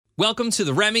Welcome to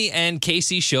the Remy and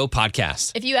Kasey Show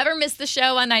podcast. If you ever miss the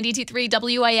show on 92.3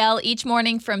 WIL each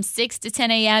morning from 6 to 10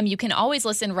 a.m., you can always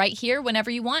listen right here whenever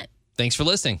you want. Thanks for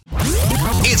listening.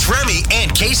 It's Remy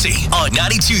and Kasey on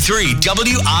 92.3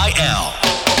 WIL.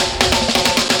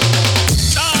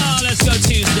 Oh, let's go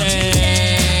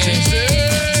Tuesday.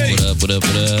 What up?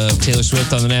 Taylor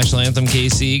Swift on the national anthem.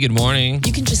 Kasey, good morning.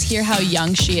 You can just hear how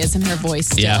young she is in her voice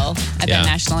still at that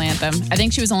national anthem. I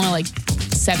think she was only like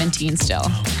 17 still.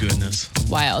 Oh, goodness.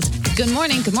 Wild. Good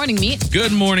morning, Meat.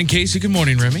 Good morning, Kasey. Good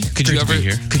morning, Remy. Could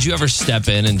you ever step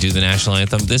in and do the national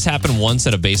anthem? This happened once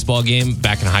at a baseball game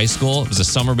back in high school. It was a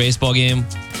summer baseball game.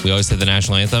 We always had the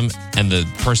national anthem, and the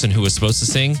person who was supposed to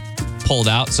sing pulled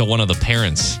out, so one of the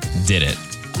parents did it.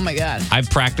 Oh my God. I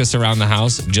practice around the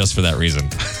house just for that reason.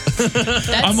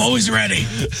 I'm always ready.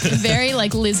 Very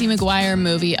like Lizzie McGuire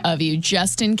movie of you,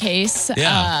 just in case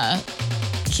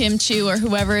Kim Chu or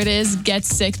whoever it is gets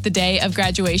sick the day of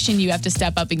graduation, you have to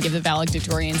step up and give the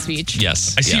valedictorian speech.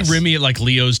 Yes. I see Remy at like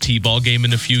Leo's T-ball game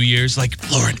in a few years. Like,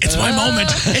 Lauren, it's my moment.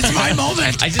 It's my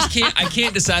moment. I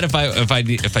can't decide if I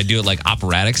do it like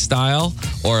operatic style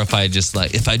or if I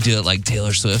do it like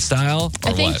Taylor Swift style.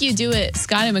 Or I think what? you do it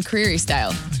Scotty McCreery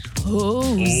style.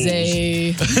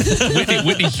 Jose.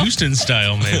 Whitney Houston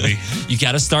style, maybe. You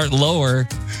got to start lower.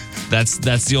 That's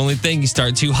the only thing. You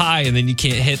start too high, and then you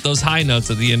can't hit those high notes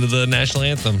at the end of the national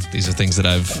anthem. These are things that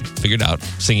I've figured out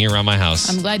singing around my house.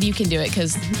 I'm glad you can do it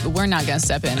because we're not going to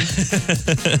step in.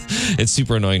 It's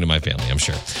super annoying to my family, I'm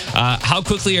sure. How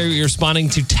quickly are you responding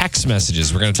to text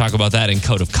messages? We're going to talk about that in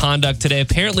Code of Conduct today.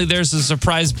 Apparently, there's a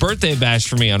surprise birthday bash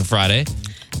for me on Friday.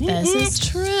 This is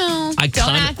true.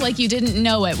 Don't act like you didn't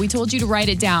know it. We told you to write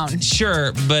it down.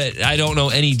 Sure, but I don't know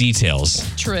any details.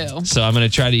 True. So I'm going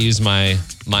to try to use my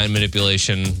mind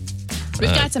manipulation.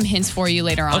 We've got some hints for you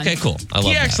later on. Okay, cool. I love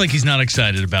that. He acts like he's not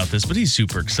excited about this, but he's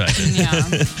super excited. Yeah.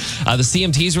 The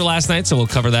CMTs were last night, so we'll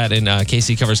cover that in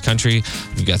Kasey Covers Country.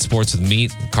 We've got sports with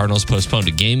Meat. Cardinals postponed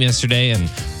a game yesterday,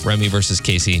 and Remy versus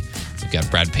Kasey. We've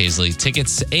got Brad Paisley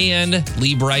tickets and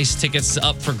Lee Bryce tickets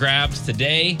up for grabs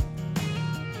today.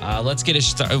 Let's get it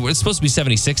started. It's supposed to be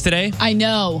 76 today. I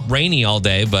know. Rainy all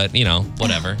day, but,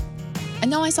 whatever. I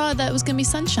know I saw that it was going to be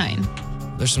sunshine.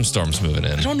 There's some storms moving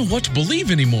in. I don't know what to believe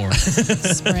anymore.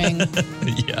 Spring.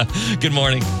 Yeah. Good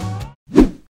morning.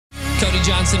 Cody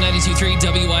Johnson,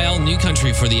 92.3 WIL, New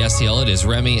Country for the STL. It is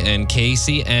Remy and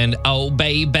Kasey, and oh,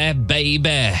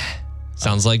 baby.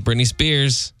 Sounds like Britney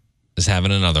Spears is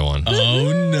having another one.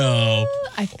 Oh, no.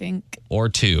 I think. Or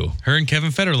two. Her and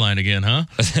Kevin Federline again, huh?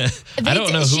 I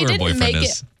don't know who her boyfriend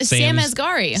is. Sam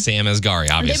Asghari. Sam Asghari,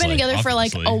 obviously. They've been together for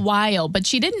like a while, but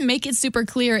she didn't make it super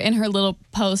clear in her little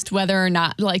post whether or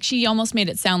not, like she almost made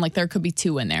it sound like there could be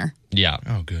two in there. Yeah.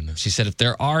 Oh, goodness. She said if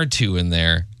there are two in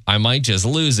there, I might just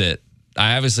lose it.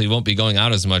 I obviously won't be going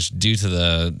out as much due to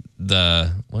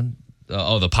the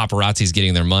paparazzi's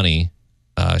getting their money.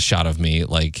 Shot of me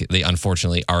like they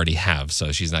unfortunately already have,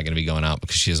 so she's not going to be going out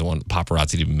because she doesn't want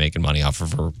paparazzi to be making money off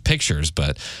of her pictures.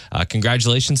 But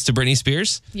congratulations to Britney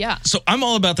Spears. Yeah. So I'm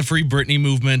all about the free Britney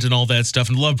movement and all that stuff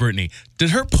and love Britney. Did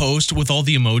her post with all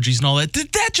the emojis and all that,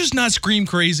 did that just not scream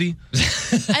crazy?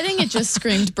 I think it just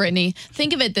screamed Britney.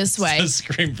 Think of it this way.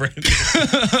 Scream Britney.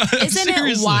 Isn't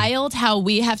it wild how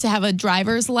we have to have a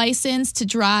driver's license to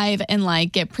drive and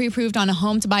like get pre-approved on a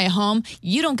home to buy a home?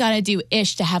 You don't got to do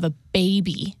ish to have a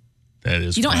baby. That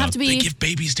is. You don't have to be. They give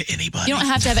babies to anybody. You don't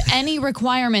have to have any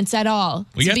requirements at all.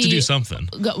 Well, you have to do something.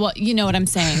 Well, you know what I'm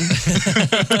saying.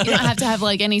 You don't have to have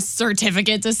like any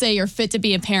certificate to say you're fit to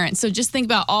be a parent. So just think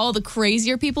about all the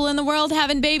crazier people in the world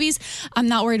having babies. I'm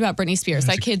not worried about Britney Spears.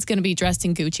 That kid's going to be dressed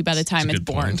in Gucci by the time it's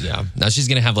born. Yeah. Now she's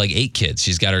going to have like 8 kids.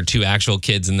 She's got her 2 actual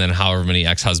kids and then however many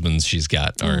ex-husbands she's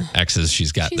got or exes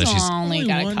she's got. She's only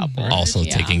got a couple. Also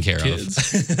taken care of.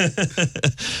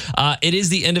 It is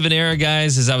the end of an era,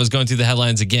 guys. As I was going through the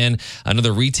headlines again,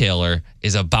 another retailer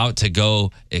is about to go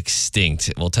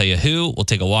extinct. We'll tell you who. We'll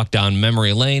take a walk down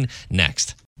memory lane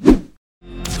next. Remy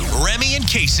and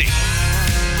Kasey.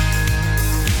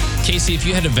 Kasey, if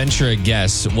you had to venture a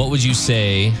guess, what would you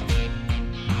say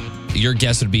your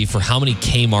guess would be for how many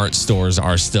Kmart stores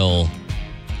are still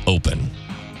open?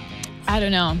 I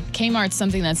don't know. Kmart's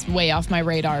something that's way off my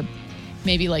radar.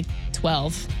 Maybe like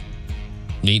 12.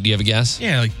 Nate, do you have a guess?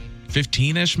 Yeah, like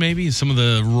 15-ish maybe. Some of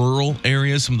the rural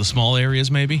areas, some of the small areas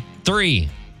maybe. 3.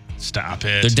 Stop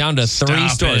it. They're down to 3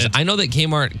 stores. It. I know that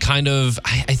Kmart kind of,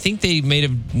 I think they may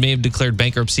have declared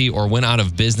bankruptcy or went out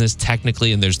of business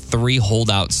technically, and there's 3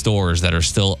 holdout stores that are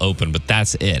still open, but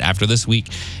that's it. After this week,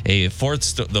 the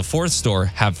fourth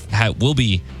store will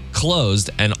be closed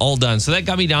and all done. So that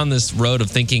got me down this road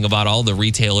of thinking about all the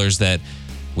retailers that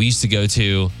we used to go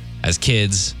to as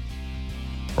kids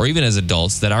or even as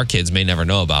adults that our kids may never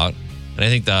know about. And I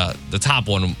think the top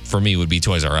one for me would be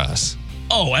Toys R Us.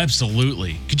 Oh,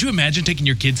 absolutely. Could you imagine taking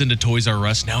your kids into Toys R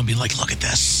Us now and being like, look at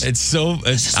this?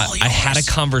 I had a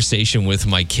conversation with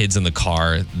my kids in the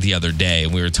car the other day,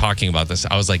 and we were talking about this.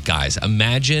 I was like, guys,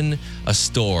 imagine a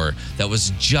store that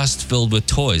was just filled with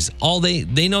toys. All they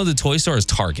know the toy store is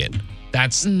Target.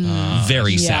 That's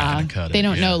very sad. They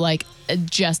don't know like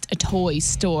just a toy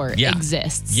store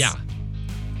exists. Yeah.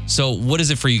 So what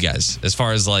is it for you guys as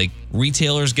far as like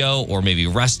retailers go, or maybe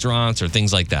restaurants or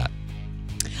things like that?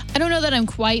 I don't know that I'm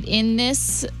quite in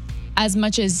this as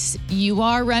much as you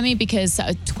are, Remy, because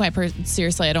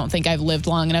seriously, I don't think I've lived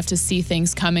long enough to see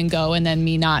things come and go and then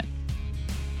me not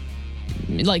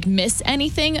like miss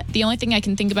anything. The only thing I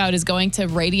can think about is going to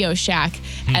Radio Shack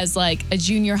as like a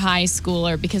junior high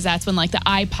schooler, because that's when like the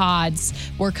iPods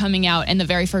were coming out and the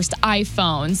very first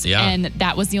iPhones. Yeah. And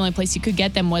that was the only place you could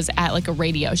get them was at like a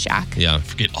Radio Shack. Yeah.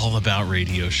 Forget all about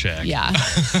Radio Shack. Yeah.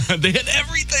 They had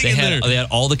everything there. They had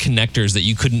all the connectors that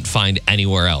you couldn't find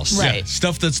anywhere else. Right. Yeah,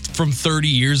 stuff that's from 30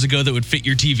 years ago that would fit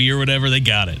your TV or whatever, they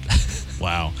got it.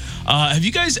 Wow. Have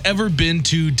you guys ever been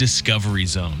to Discovery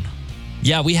Zone?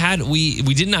 Yeah, we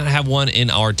did not have one in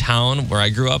our town where I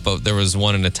grew up, but there was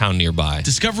one in a town nearby.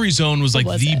 Discovery Zone was like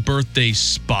was the it? birthday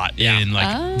spot in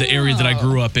like the area that I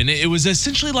grew up in. It was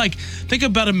essentially like, think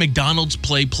about a McDonald's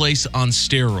play place on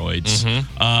steroids,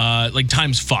 like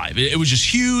times 5. It was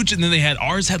just huge, and then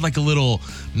ours had like a little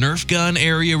Nerf gun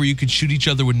area where you could shoot each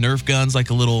other with Nerf guns,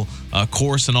 like a little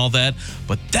course and all that.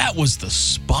 But that was the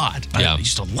spot. Yeah. I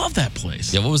used to love that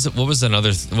place. Yeah,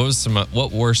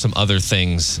 what were some other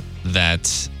things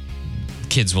that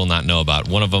kids will not know about?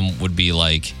 One of them would be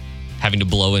like having to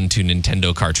blow into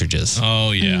Nintendo cartridges.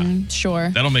 Oh yeah, Sure.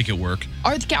 that'll make it work.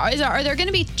 Are there going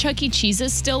to be Chuck E.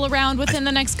 Cheese's still around within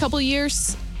the next couple of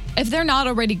years? If they're not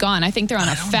already gone, I think they're on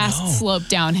a fast slope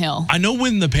downhill. I know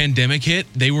when the pandemic hit,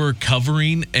 they were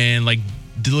covering and like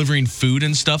delivering food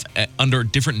and stuff under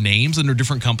different names, under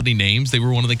different company names. They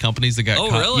were one of the companies that got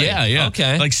caught. Really? Yeah.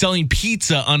 Okay. Like selling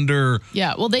pizza under...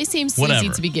 Yeah, well, they seem sleazy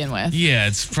Whatever. to begin with. Yeah,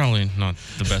 it's probably not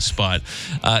the best spot.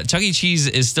 Chuck E. Cheese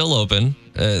is still open.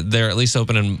 They're at least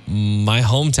open in my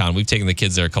hometown. We've taken the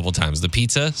kids there a couple times. The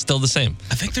pizza, still the same.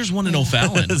 I think there's one in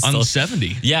O'Fallon on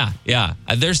 70. Yeah.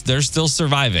 They're still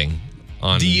surviving.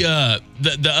 On The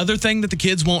other thing that the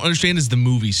kids won't understand is the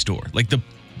movie store. Like the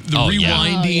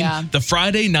rewinding, the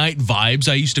Friday night vibes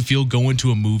I used to feel going to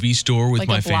a movie store with Like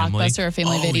my a family. Blockbuster or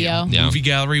Family Video. Yeah. Movie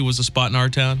gallery was a spot in our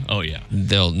town. Oh, yeah.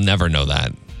 They'll never know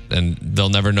that. And they'll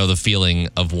never know the feeling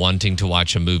of wanting to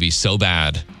watch a movie so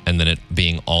bad and then it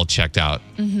being all checked out.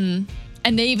 Mm-hmm.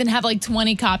 And they even have like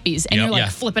 20 copies, and you're like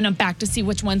flipping them back to see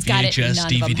which one's got it. VHS, None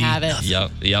DVD, of them have it.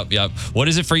 Yep. What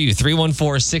is it for you?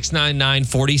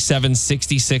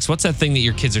 314-699-4766. What's that thing that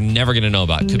your kids are never going to know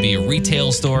about? Could be a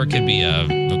retail store. Could be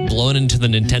blowing into the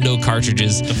Nintendo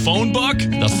cartridges. The phone book?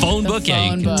 The phone book. Yeah, you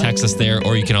phone can book. text us there,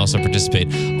 or you can also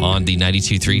participate on the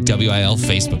 92.3 WIL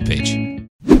Facebook page.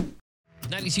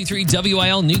 92.3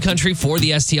 WIL New Country for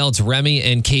the STL. It's Remy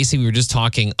and Kasey. We were just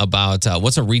talking about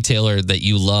what's a retailer that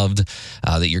you loved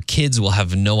that your kids will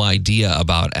have no idea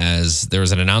about, as there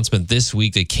was an announcement this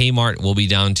week that Kmart will be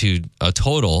down to a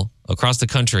total across the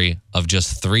country of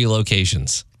just 3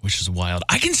 locations. Which is wild.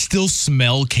 I can still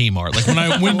smell Kmart. Like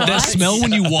when that smell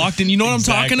when you walked in, you know what I'm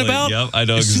talking about? Yep, I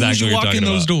know as exactly soon as you what you're walk in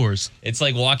talking those about. doors. It's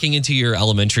like walking into your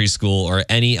elementary school or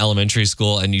any elementary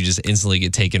school, and you just instantly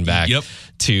get taken back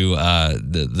to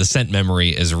the scent memory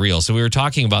is real. So we were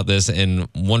talking about this and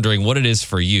wondering what it is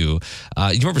for you.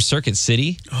 You remember Circuit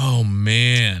City? Oh,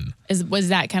 man. Was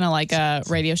that kind of like a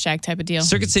Radio Shack type of deal?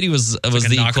 Circuit City was like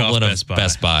the a knockoff equivalent of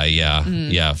Best Buy. Yeah.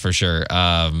 Yeah, for sure.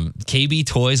 KB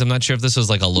Toys, I'm not sure if this was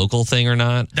like a local thing or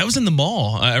not. That was in the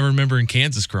mall. I remember in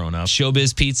Kansas growing up.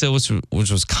 Showbiz Pizza,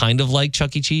 which was kind of like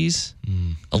Chuck E. Cheese,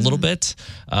 a little bit.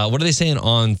 What are they saying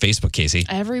on Facebook, Kasey?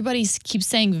 Everybody keeps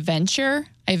saying Venture.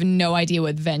 I have no idea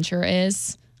what Venture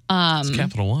is. It's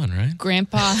Capital One, right?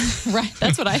 Grandpa, right?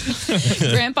 That's what I.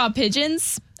 Grandpa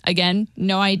Pigeons. Again,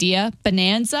 no idea.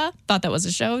 Bonanza. Thought that was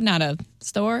a show, not a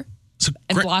store. So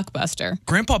And Blockbuster.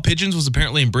 Grandpa Pigeons was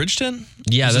apparently in Bridgeton?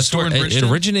 Yeah, Was that's the store where in it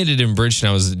Bridgeton? originated in Bridgeton.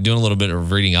 I was doing a little bit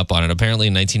of reading up on it. Apparently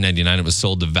in 1999, it was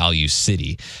sold to Value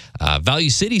City. Value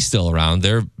City's still around.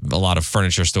 There are a lot of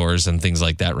furniture stores and things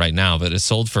like that right now, but it's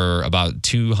sold for about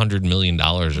 $200 million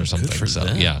or something. So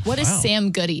them. yeah. What is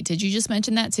Sam Goody? Did you just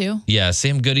mention that too? Yeah,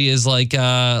 Sam Goody is like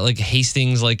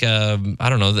Hastings, I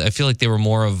don't know. I feel like they were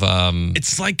more of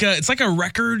It's like a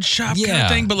record shop kind Yeah,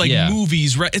 of thing, but like yeah.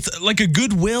 movies. Right? It's like a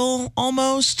Goodwill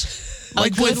almost.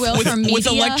 Like Goodwill with for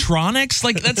media? electronics,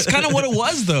 like that's kind of what it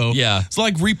was, though. Yeah. it's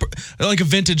like a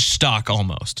vintage stock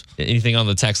almost. anything on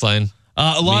the text line.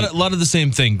 A lot of the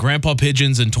same thing. Grandpa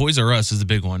Pigeons and Toys R Us is the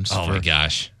big one. Oh my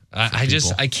gosh.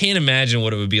 I can't imagine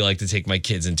what it would be like to take my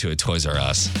kids into a Toys R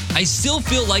Us. I still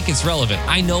feel like it's relevant.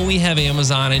 I know we have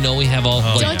Amazon. I know we have all.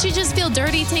 Don't you just feel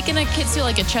dirty taking a kids to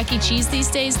like a Chuck E. Cheese these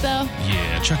days, though?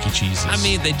 Yeah, Chuck E. Cheese. I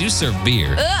mean, they do serve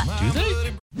beer. do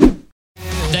they?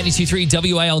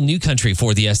 92.3 WIL New Country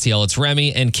for the STL. It's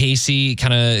Remy and Kasey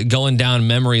kind of going down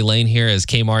memory lane here as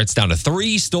Kmart's down to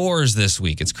 3 stores this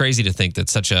week. It's crazy to think that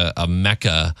such a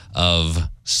mecca of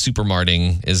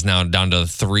supermarting is now down to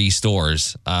 3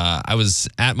 stores. I was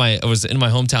in my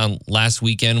hometown last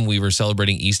weekend. We were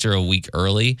celebrating Easter a week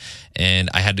early, and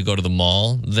I had to go to the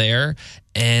mall there.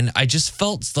 And I just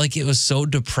felt like it was so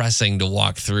depressing to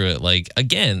walk through it. Like,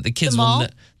 again, the kids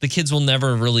will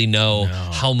never really know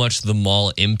how much the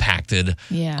mall impacted,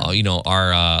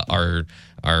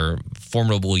 our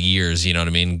formidable years, you know what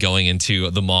I mean? Going into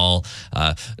the mall,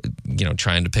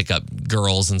 trying to pick up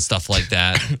girls and stuff like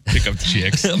that. Pick up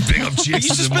chicks. Pick up chicks. You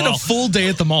just spend a full day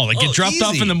at the mall. Like, get dropped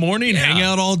off in the morning, hang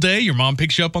out all day. Your mom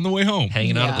picks you up on the way home.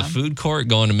 Hanging out at the food court,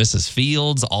 going to Mrs.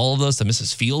 Fields, all of those. The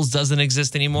Mrs. Fields doesn't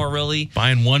exist anymore, really.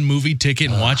 Buying 1 movie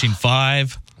ticket and watching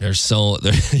 5.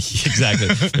 Exactly.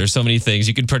 There's so many things.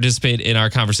 You can participate in our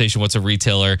conversation. What's a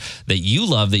retailer that you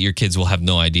love that your kids will have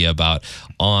no idea about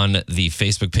on the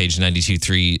Facebook page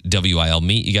 92.3 WIL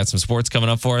Meet. You got some sports coming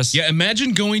up for us? Yeah,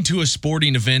 imagine going to a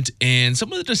sporting event and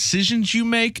some of the decisions you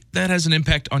make that has an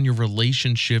impact on your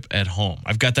relationship at home.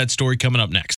 I've got that story coming up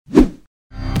next.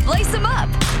 Lace them up.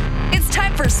 It's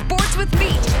time for Sports with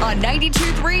Meat on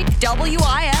 92.3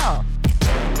 WIL.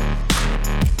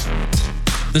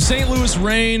 The St. Louis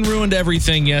rain ruined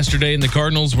everything yesterday, and the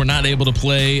Cardinals were not able to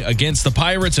play against the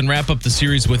Pirates and wrap up the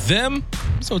series with them,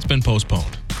 so it's been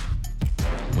postponed.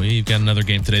 We've got another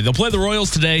game today. They'll play the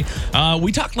Royals today.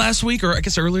 We talked last week, or I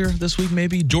guess earlier this week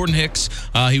maybe, Jordan Hicks.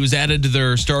 He was added to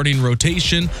their starting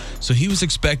rotation, so he was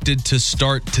expected to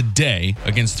start today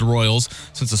against the Royals.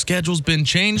 Since the schedule's been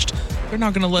changed, they're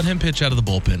not going to let him pitch out of the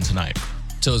bullpen tonight.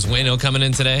 So is Waino coming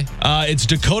in today? It's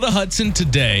Dakota Hudson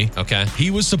today. Okay.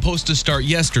 He was supposed to start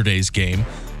yesterday's game.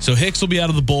 So Hicks will be out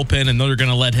of the bullpen, and they're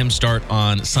going to let him start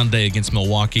on Sunday against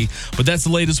Milwaukee. But that's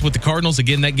the latest with the Cardinals.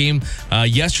 Again, that game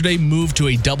yesterday moved to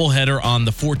a doubleheader on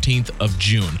the 14th of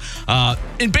June.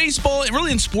 In baseball, and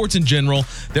really in sports in general,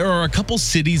 there are a couple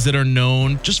cities that are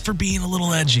known just for being a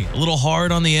little edgy, a little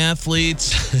hard on the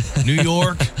athletes. New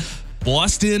York,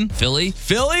 Boston, Philly?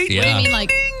 What Yeah. do you mean,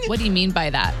 what do you mean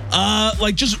by that?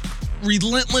 Just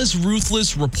relentless,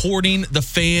 ruthless reporting. The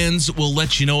fans will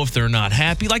let you know if they're not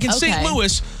happy. Like in St.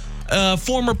 Louis, a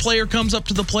former player comes up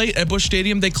to the plate at Busch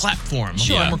Stadium, they clap for him.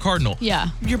 Sure. A former Cardinal. Yeah.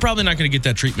 You're probably not going to get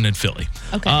that treatment in Philly.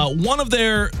 Okay. One of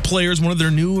their players, one of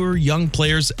their newer young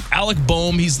players, Alec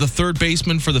Boehm, he's the third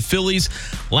baseman for the Phillies.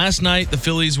 Last night, the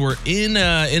Phillies were in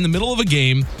the middle of a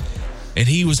game, and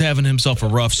he was having himself a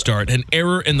rough start. An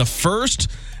error in the first,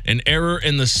 an error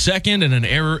in the second, and an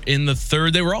error in the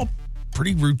third. They were all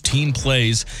pretty routine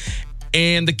plays.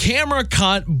 And the camera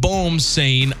caught Boehm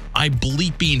saying, "I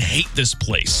bleeping hate this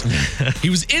place." He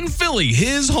was in Philly,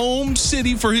 his home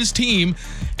city for his team,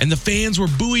 and the fans were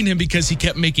booing him because he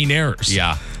kept making errors.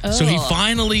 Yeah. So he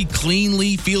finally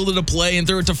cleanly fielded a play and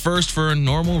threw it to first for a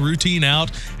normal routine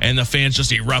out, and the fans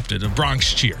just erupted, a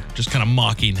Bronx cheer, just kind of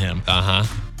mocking him. Uh-huh.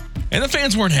 And the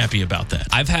fans weren't happy about that.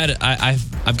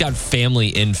 I've got family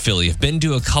in Philly. I've been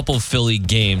to a couple Philly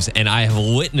games, and I have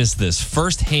witnessed this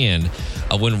firsthand.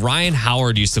 When Ryan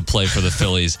Howard used to play for the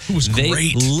Phillies, it was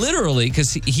great. Literally,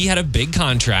 because he had a big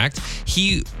contract,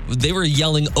 they were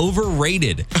yelling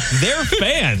overrated. Their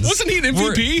fans wasn't he an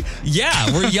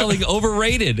MVP? We're yelling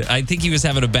overrated. I think he was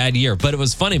having a bad year, but it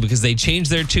was funny because they changed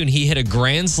their tune. He hit a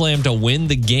grand slam to win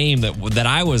the game that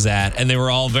I was at, and they were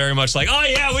all very much like, "Oh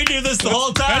yeah, we do this the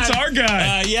whole time. That's our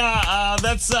guy."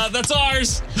 That's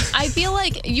ours. I feel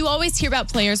like you always hear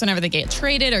about players whenever they get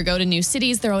traded or go to new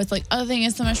cities. They're always like, "Oh, thank you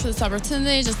so much for this opportunity.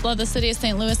 Just love the city of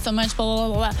St. Louis so much." Blah, blah,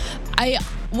 blah, blah. I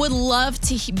would love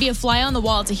to be a fly on the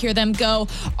wall to hear them go,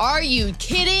 "Are you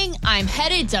kidding? I'm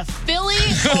headed to Philly."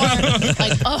 Or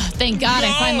like, "Oh, thank God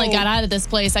I finally got out of this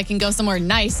place. I can go somewhere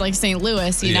nice like St.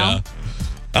 Louis," you know?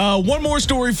 One more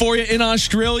story for you. In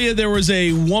Australia, there was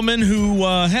a woman who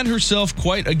had herself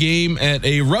quite a game at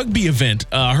a rugby event.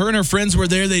 Her and her friends were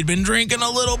there. They'd been drinking a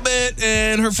little bit,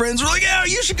 and her friends were like, "Yeah,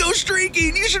 you should go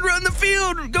streaking. You should run the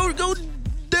field. Go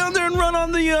down there and run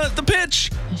on the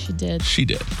pitch." And she did. She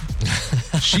did.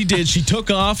 She did. She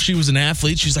took off. She was an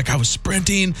athlete. She's like, I was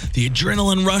sprinting, the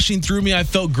adrenaline rushing through me. I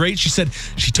felt great. She said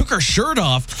she took her shirt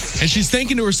off and she's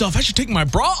thinking to herself, I should take my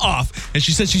bra off. And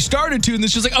she said she started to, and then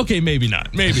she's like, okay, maybe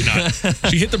not. Maybe not.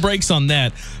 She hit the brakes on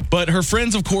that. But her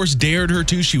friends, of course, dared her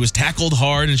to. She was tackled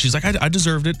hard and she's like, I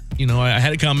deserved it. You know, I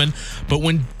had it coming. But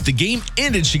when the game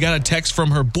ended, she got a text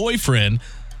from her boyfriend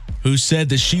who said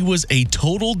that she was a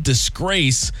total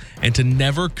disgrace and to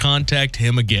never contact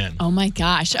him again. Oh my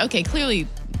gosh. Okay, clearly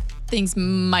things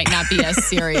might not be as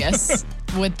serious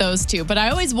with those two. But I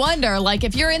always wonder, like,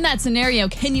 if you're in that scenario,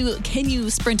 can you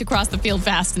sprint across the field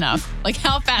fast enough? Like,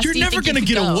 how fast You're do you never think you going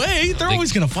to could get go? away. They're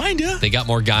always going to find you. They got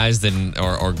more guys than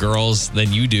or girls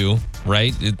than you do,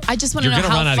 right? I just want to know You're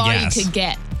gonna run how out of far you gas. could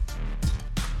get.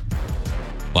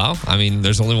 Well, I mean,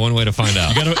 there's only one way to find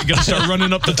out. You gotta start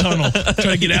running up the tunnel,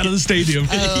 trying to get out of the stadium.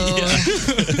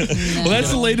 Well,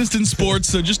 that's the latest in sports,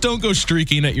 so just don't go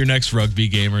streaking at your next rugby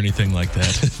game or anything like that.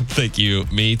 Thank you,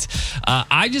 Meat.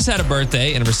 I just had a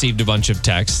birthday and received a bunch of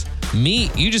texts.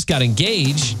 Meat, you just got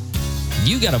engaged.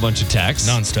 You got a bunch of texts.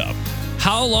 Nonstop.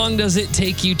 How long does it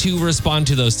take you to respond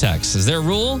to those texts? Is there a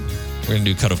rule? We're going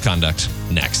to do Code of Conduct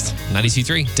next.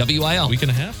 92.3 WIL. Week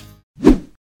and a half?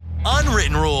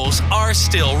 Unwritten rules are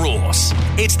still rules.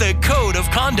 It's the Code of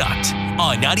Conduct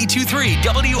on 92.3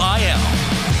 WIL.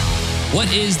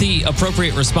 What is the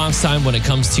appropriate response time when it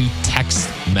comes to text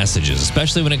messages,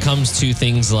 especially when it comes to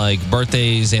things like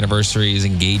birthdays, anniversaries,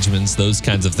 engagements, those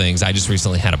kinds of things? I just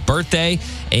recently had a birthday,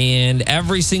 and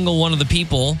every single one of the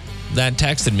people that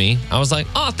texted me, I was like,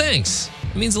 oh, thanks.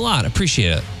 It means a lot. I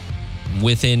appreciate it.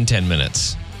 Within 10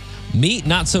 minutes. Meat,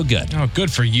 not so good. Oh, good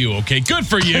for you, okay? Good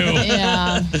for you.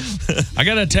 Yeah. I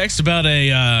got a text about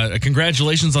a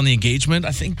congratulations on the engagement,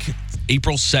 I think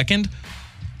April 2nd.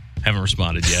 Haven't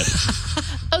responded yet.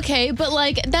 Okay, but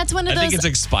like that's one of I those. think it's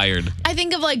expired. I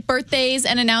think of like birthdays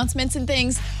and announcements and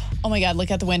things. Oh my God, look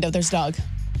out the window. There's dog.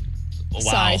 Wow.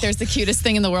 Sorry, there's the cutest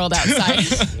thing in the world outside.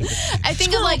 I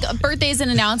think of like birthdays and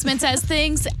announcements as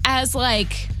things as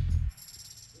like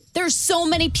there's so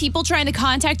many people trying to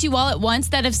contact you all at once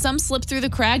that if some slip through the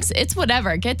cracks, it's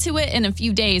whatever. Get to it in a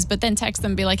few days, but then text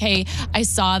them and be like, hey, I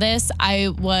saw this. I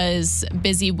was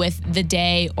busy with the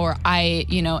day, or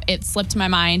it slipped my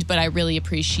mind, but I really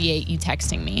appreciate you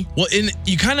texting me. Well,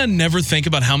 you kind of never think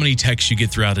about how many texts you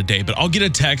get throughout a day, but I'll get a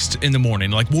text in the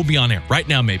morning, like we'll be on air right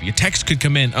now maybe. A text could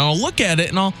come in, and I'll look at it,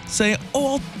 and I'll say,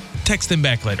 oh, I'll text them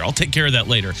back later. I'll take care of that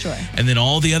later. Sure. And then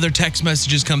all the other text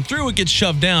messages come through, it gets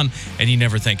shoved down, and you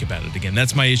never think about it again.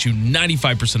 That's my issue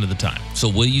 95% of the time. So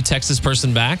will you text this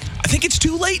person back? I think it's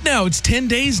too late now. It's 10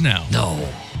 days now. No.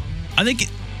 I think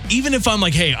even if I'm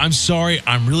like, hey, I'm sorry,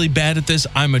 I'm really bad at this,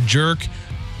 I'm a jerk.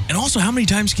 And also, how many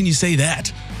times can you say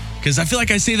that? Because I feel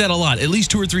like I say that a lot, at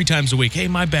least 2 or 3 times a week. Hey,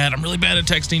 my bad, I'm really bad at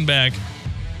texting back.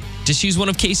 Just use one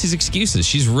of Kasey's excuses.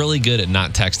 She's really good at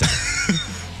not texting.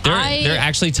 There are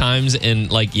actually times in,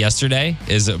 like yesterday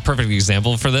is a perfect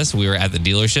example for this. We were at the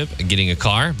dealership getting a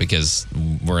car because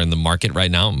we're in the market right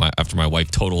now after my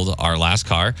wife totaled our last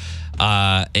car.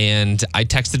 And I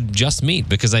texted just Meat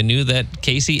because I knew that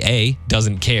Kasey, A,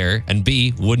 doesn't care, and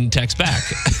B, wouldn't text back.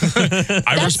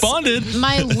 I responded.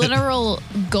 My literal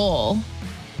goal.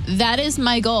 That is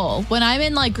my goal. When I'm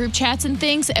in like group chats and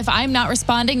things, if I'm not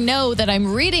responding, know that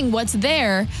I'm reading what's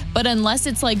there. But unless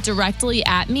it's like directly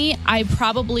at me,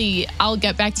 I'll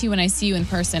get back to you when I see you in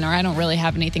person, or I don't really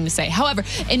have anything to say. However,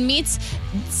 in Meat's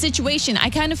situation,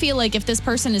 I kind of feel like if this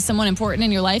person is someone important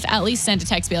in your life, at least send a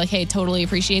text, be like, hey, totally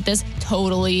appreciate this.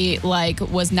 Totally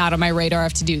was not on my radar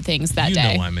of to do things that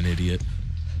day. You know I'm an idiot.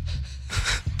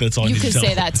 That's all You I need could to tell.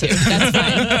 say that too.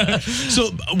 That's fine.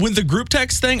 So with the group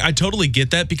text thing, I totally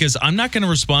get that because I'm not going to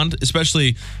respond,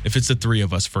 especially if it's the 3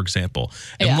 of us, for example.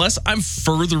 Yeah. Unless I'm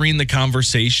furthering the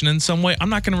conversation in some way, I'm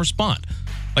not going to respond.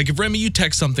 Like if Remy, you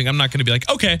text something, I'm not going to be like,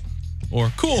 okay,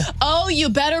 or cool. Oh, you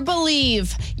better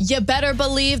believe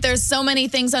there's so many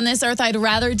things on this earth I'd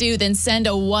rather do than send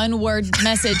a one-word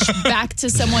message back to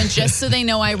someone just so they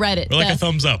know I read it. Or like a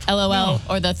thumbs up. LOL,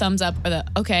 or the thumbs up, or the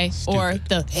okay, or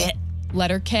the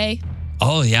letter K.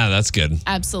 Oh, yeah, that's good.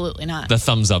 Absolutely not. The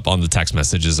thumbs up on the text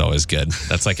message is always good.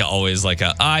 That's like always like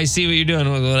I see what you're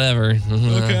doing, whatever.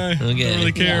 Okay. I don't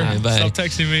really care. Yeah. Bye. Stop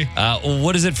texting me.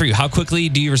 What is it for you? How quickly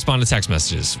do you respond to text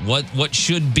messages? What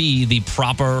should be the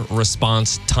proper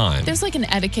response time? There's like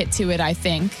an etiquette to it, I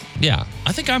think. Yeah.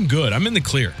 I think I'm good. I'm in the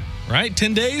clear, right?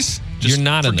 10 days? Just You're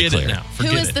not in the forget clear. it now. Who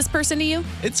Forget is it. this person to you?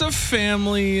 It's a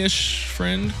family-ish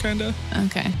friend, kind of.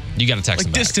 Okay. You got to text Like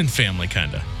them back. distant family,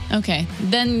 kind of. Okay.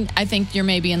 Then I think you're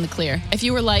maybe in the clear. If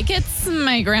you were like, it's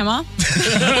my grandma,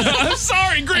 I'm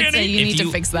sorry, I'd say Granny. you need to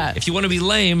fix that. If you want to be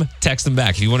lame, text them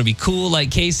back. If you want to be cool like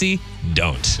Kasey,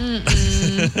 don't.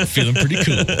 Feeling pretty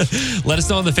cool. Let us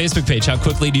know on the Facebook page. How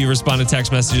quickly do you respond to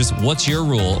text messages? What's your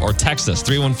rule? Or text us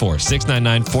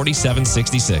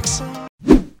 314-699-4766.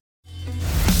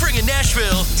 Bringing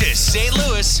Nashville to St.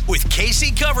 Louis with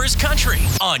Kasey Covers Country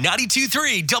on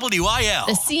 92.3 WIL.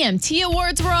 The CMT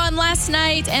Awards were on last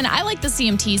night, and I like the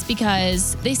CMTs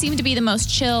because they seem to be the most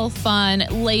chill, fun,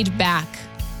 laid-back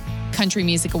country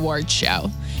music awards show.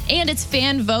 And it's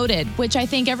fan voted, which I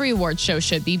think every award show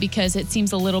should be because it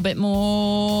seems a little bit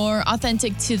more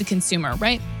authentic to the consumer,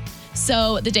 right?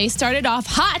 So the day started off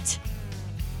hot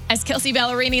as Kelsey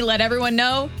Ballerini let everyone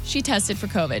know she tested for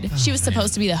COVID. She was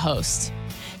supposed to be the host.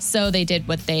 So they did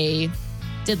what they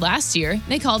did last year.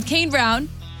 They called Kane Brown,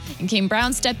 and Kane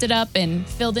Brown stepped it up and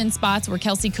filled in spots where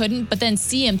Kelsey couldn't. But then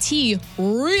CMT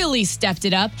really stepped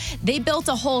it up. They built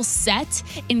a whole set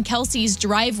in Kelsey's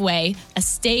driveway, a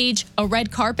stage, a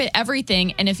red carpet,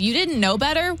 everything. And if you didn't know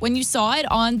better, when you saw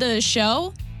it on the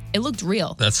show, it looked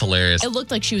real. That's hilarious. It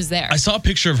looked like she was there. I saw a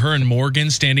picture of her and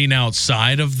Morgan standing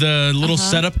outside of the little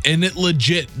setup, and it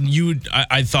legit,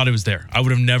 I thought it was there. I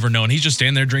would have never known. He's just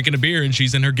standing there drinking a beer, and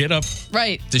she's in her get-up.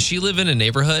 Right. Does she live in a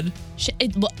neighborhood?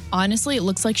 Honestly, it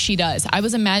looks like she does. I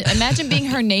was imagine being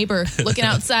her neighbor, looking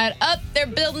outside. They're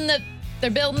building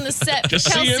the set for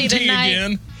Just Kelsey CMT tonight.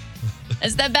 again.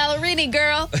 It's that Ballerini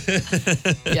girl.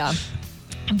 Yeah.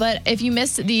 But if you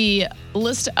missed the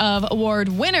list of award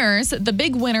winners, the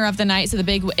big winner of the night, it's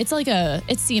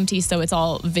CMT, so it's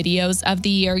all videos of the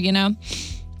year, you know?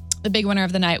 The big winner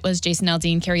of the night was Jason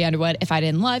Aldean, Carrie Underwood, If I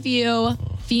Didn't Love You.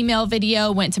 Female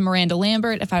video went to Miranda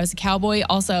Lambert, If I Was a Cowboy.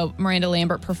 Also, Miranda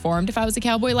Lambert performed If I Was a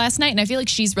Cowboy last night, and I feel like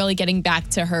she's really getting back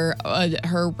to her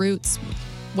roots.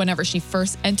 Whenever she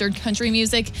first entered country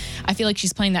music, I feel like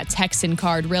she's playing that Texan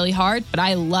card really hard, but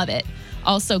I love it.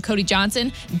 Also, Cody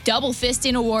Johnson, double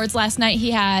fisting awards last night.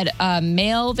 He had a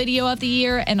male video of the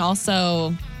year, and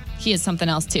also he has something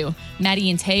else too. Maddie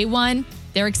and Tay won.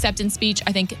 Their acceptance speech,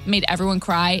 I think, made everyone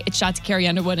cry. It shot to Carrie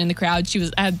Underwood in the crowd.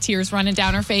 She had tears running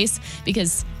down her face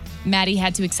because Maddie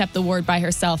had to accept the award by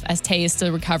herself as Tay is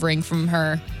still recovering from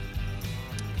her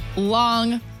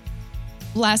long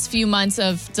last few months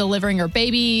of delivering her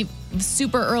baby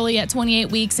super early at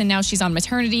 28 weeks, and now she's on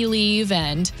maternity leave.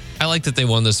 And I like that they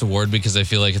won this award because I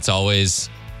feel like it's always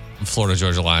Florida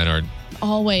Georgia Line or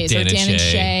always Dan or Dan and and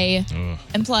Shay. Shay.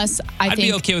 And plus, I'd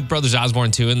be okay with Brothers Osborne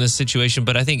too in this situation,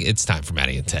 but I think it's time for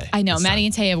Maddie and Tay. I know It's Maddie time.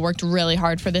 and Tay have worked really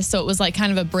hard for this, so it was like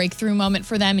kind of a breakthrough moment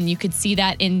for them, and you could see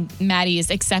that in Maddie's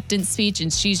acceptance speech,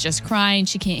 and she's just crying.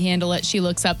 She can't handle it. She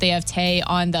looks up. They have Tay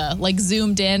on the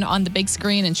zoomed in on the big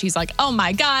screen, and she's like, "Oh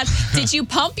my God, did you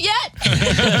pump yet?"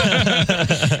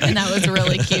 And that was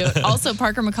really cute. Also,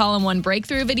 Parker McCollum won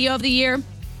Breakthrough Video of the Year.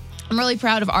 I'm really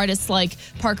proud of artists like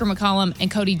Parker McCollum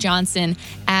and Cody Johnson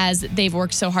as they've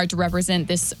worked so hard to represent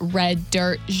this red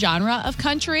dirt genre of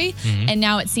country. And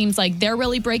now it seems like they're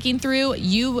really breaking through.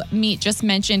 Just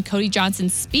mentioned Cody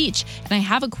Johnson's speech, and I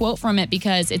have a quote from it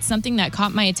because it's something that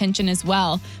caught my attention as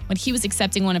well. When he was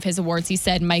accepting one of his awards, he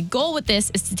said, "My goal with this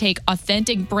is to take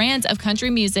authentic brands of country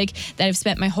music that I've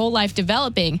spent my whole life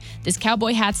developing. This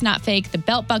cowboy hat's not fake. The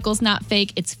belt buckle's not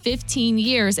fake. It's 15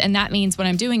 years, and that means what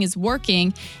I'm doing is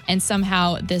working, and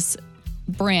somehow this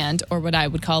brand, or what I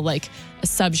would call like a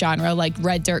subgenre, like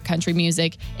red dirt country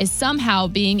music, is somehow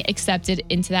being accepted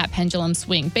into that pendulum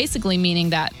swing." Basically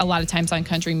meaning that a lot of times on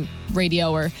country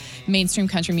radio or mainstream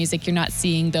country music, you're not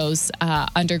seeing those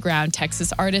underground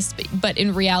Texas artists, but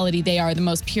in reality, they are the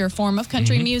most pure form of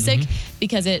country music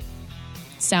because it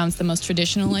sounds the most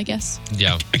traditional, I guess.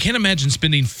 Yeah. I can't imagine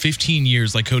spending 15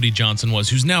 years like Cody Johnson was,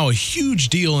 who's now a huge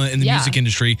deal in the music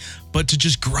industry, but to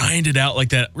just grind it out like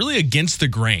that, really against the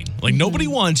grain. Like nobody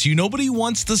wants you, nobody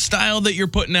wants the style that you're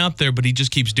putting out there, but he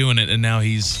just keeps doing it, and now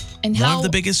he's one of the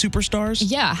biggest superstars.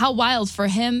 Yeah, how wild for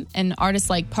him and artists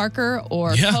like Parker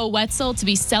or Poe Wetzel to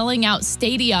be selling out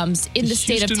stadiums in the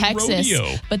state of Houston Texas,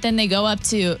 rodeo. But then they go up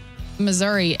to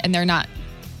Missouri and they're not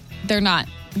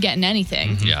getting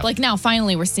anything. Yeah. Like now,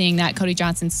 finally, we're seeing that Cody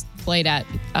Johnson's played at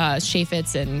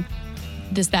Chaffetz and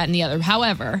this, that, and the other.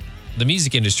 However, The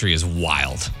music industry is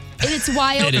wild. it's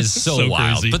wild. It is so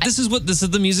wild. crazy. But this is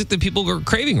the music that people are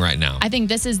craving right now. I think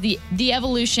this is the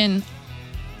evolution.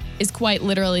 is quite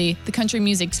literally the country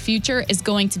music's future is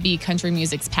going to be country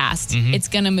music's past. It's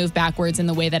going to move backwards in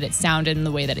the way that it sounded and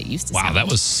the way that it used to sound. Wow, that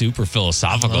was super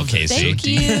philosophical, Kasey. Thank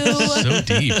you. So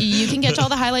deep. You can catch all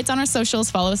the highlights on our socials.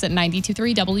 Follow us at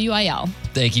 92.3 WIL.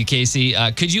 Thank you,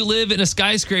 Kasey. Could you live in a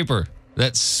skyscraper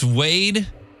that swayed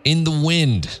in the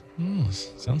wind?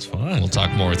 Sounds fun. We'll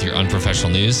talk more with your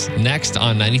unprofessional news next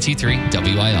on 92.3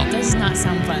 WIL. Does not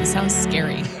sound fun. It sounds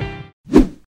scary.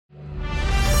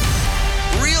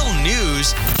 Real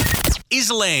news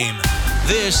is lame.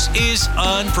 This is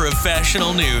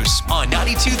unprofessional news on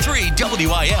 92.3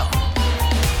 WIL.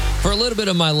 For a little bit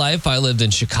of my life, I lived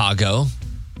in Chicago,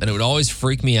 and it would always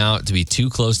freak me out to be too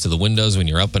close to the windows when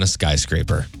you're up in a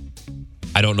skyscraper.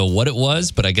 I don't know what it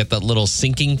was, but I get that little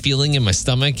sinking feeling in my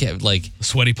stomach. Like,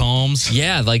 Sweaty palms.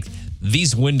 yeah, like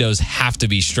these windows have to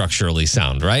be structurally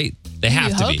sound, right? They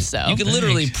have to hope be. so. You can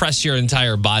literally press your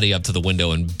entire body up to the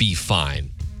window and be fine.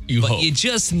 You But hope. you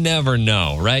just never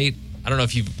know, right? I don't know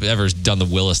if you've ever done the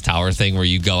Willis Tower thing where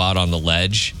you go out on the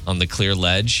ledge, on the clear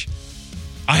ledge.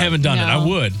 I haven't done it. I No.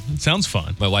 would. It sounds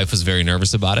fun. My wife was very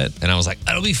nervous about it, and I was like,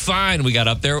 "That'll be fine." We got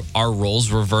up there, our roles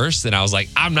reversed, and I was like,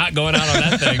 "I'm not going out on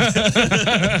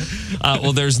that thing."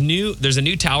 Well, there's a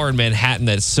new tower in Manhattan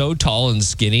that's so tall and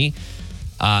skinny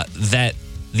that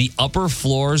the upper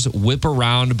floors whip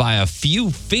around by a few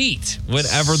feet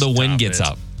whenever the wind Stop gets it.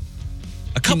 up.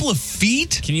 A couple of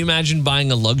feet? Can you imagine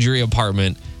buying a luxury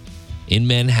apartment in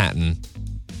Manhattan?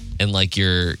 And like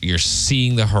you're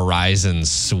seeing the horizon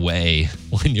sway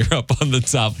when you're up on the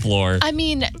top floor. I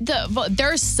mean,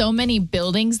 there are so many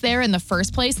buildings there in the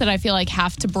first place that I feel like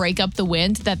have to break up the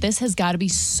wind that this has got to be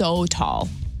so tall.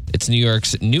 It's New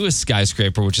York's newest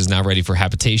skyscraper, which is now ready for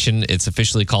habitation. It's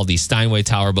officially called the Steinway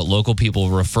Tower, but local people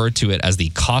refer to it as the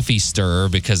coffee stirrer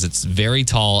because it's very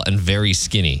tall and very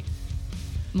skinny.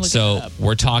 Look it So up.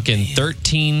 we're talking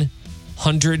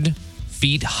 1,300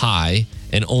 feet high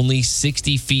and only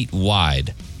 60 feet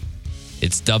wide.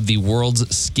 It's dubbed the world's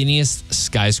skinniest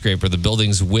skyscraper. The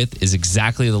building's width is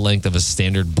exactly the length of a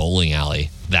standard bowling alley.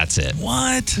 That's it.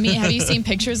 What? I mean, have you seen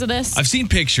pictures of this? I've seen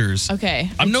pictures. Okay.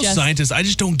 I'm no scientist. I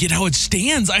just don't get how it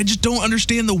stands. I just don't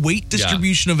understand the weight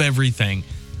distribution of everything.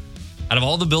 Out of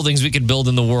all the buildings we could build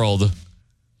in the world,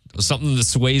 something that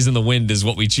sways in the wind is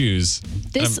what we choose.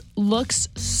 This looks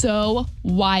so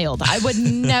wild. I would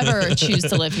never choose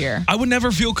to live here. I would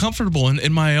never feel comfortable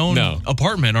in my own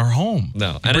apartment or home.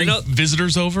 No. And And I bring know-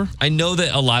 visitors over. I know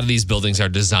that a lot of these buildings are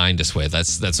designed to sway.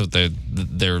 That's what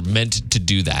they're meant to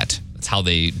do. That. That's how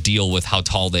they deal with how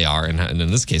tall they are, and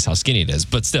in this case, how skinny it is.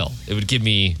 But still, it would give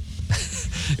me.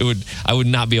 I would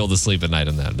not be able to sleep at night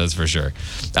in that. That's for sure.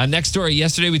 Next story.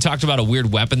 Yesterday, we talked about a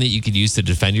weird weapon that you could use to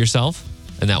defend yourself.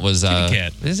 And that was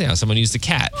cat. Yeah, someone used a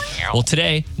cat. Well,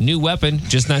 today, new weapon,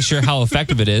 just not sure how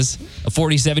effective it is. A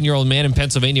 47-year-old man in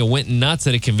Pennsylvania went nuts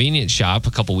at a convenience shop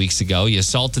a couple weeks ago. He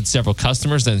assaulted several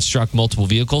customers, then struck multiple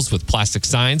vehicles with plastic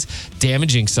signs,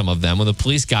 damaging some of them. When the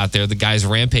police got there, the guy's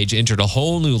rampage entered a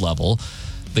whole new level.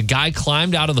 The guy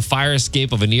climbed out of the fire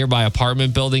escape of a nearby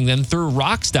apartment building, then threw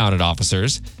rocks down at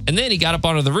officers. And then he got up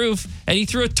onto the roof, and he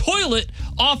threw a toilet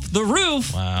off the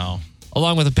roof, Wow.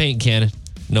 along with a paint can.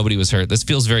 Nobody was hurt. This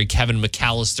feels very Kevin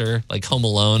McAllister, like Home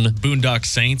Alone. Boondock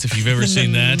Saints, if you've ever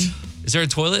seen that. Is there a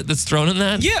toilet that's thrown in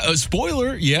that? Yeah, a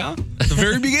spoiler. Yeah. At the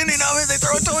very beginning of it, they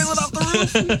throw a toilet off the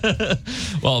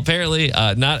roof. Well, apparently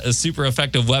not a super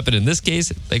effective weapon in this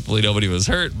case. Thankfully, nobody was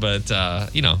hurt, but,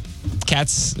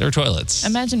 cats, they're toilets.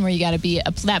 Imagine where you got to be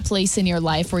that place in your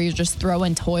life where you're just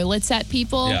throwing toilets at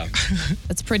people. Yeah.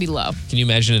 That's pretty low. Can you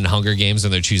imagine in Hunger Games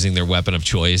when they're choosing their weapon of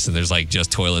choice and there's like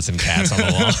just toilets and cats on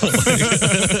the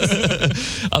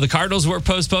wall? The Cardinals were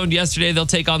postponed yesterday. They'll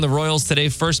take on the Royals today.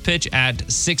 First pitch at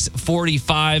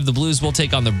 6:45. The Blues will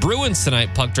take on the Bruins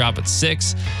tonight. Puck drop at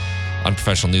 6.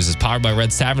 Unprofessional News is powered by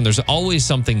Reds Tavern. There's always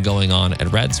something going on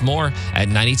at Reds. More at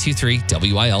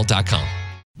 923WIL.com.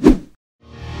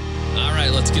 All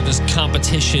right, let's get this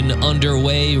competition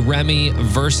underway. Remy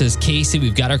versus Kasey.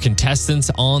 We've got our contestants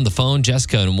on the phone.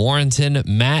 Jessica in Warrenton,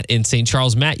 Matt in St.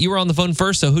 Charles. Matt, you were on the phone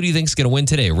first, so who do you think is going to win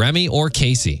today, Remy or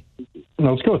Kasey?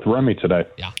 No, let's go with Remy today.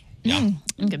 Yeah.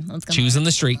 Okay, let's go. Choosing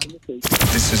the streak.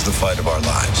 This is the fight of our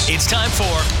lives. It's time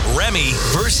for Remy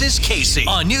versus Kasey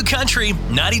on New Country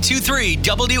 92.3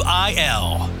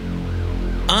 WIL.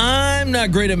 I'm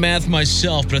not great at math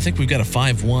myself, but I think we've got a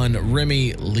 5-1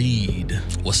 Remy lead.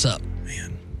 What's up,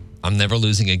 man? I'm never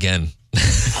losing again.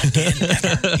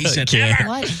 He said, never.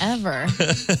 Whatever.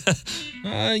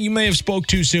 You may have spoke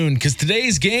too soon, because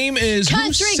today's game is Country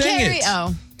Who Sang Carry. It?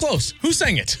 Oh. Close. Who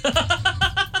sang it?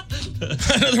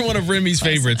 Another one of Remy's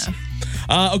favorites.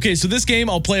 Okay, so this game,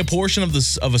 I'll play a portion of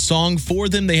a song for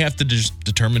them. They have to just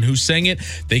determine who sang it.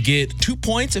 They get 2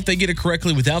 points if they get it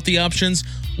correctly without the options.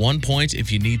 1 point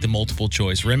if you need the multiple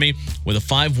choice. Remy, with a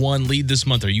 5-1 lead this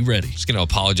month, are you ready? Just going to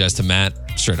apologize to Matt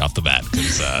straight off the bat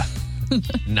because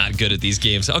not good at these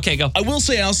games. Okay, go. I will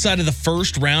say outside of the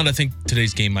first round, I think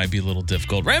today's game might be a little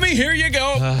difficult. Remy, here you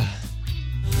go.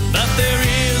 But there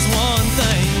is one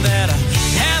thing that I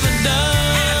haven't done.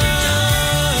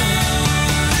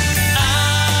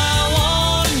 I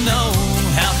want to know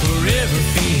how forever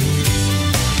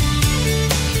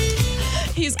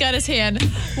feels. He's got his hand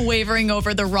wavering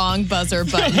over the wrong buzzer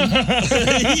button.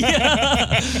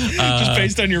 Just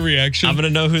based on your reaction. I'm going to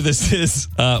know who this is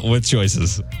with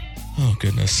choices. Oh,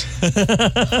 goodness.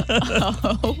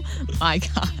 Oh, my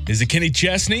God. Is it Kenny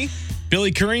Chesney,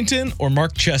 Billy Currington, or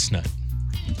Mark Chestnut?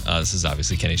 This is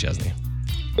obviously Kenny Chesney.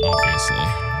 Obviously.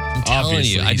 I'm telling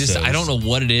you, I don't know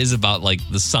what it is about like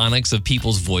the sonics of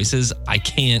people's voices. I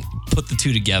can't put the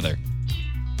two together.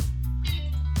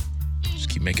 Just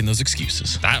keep making those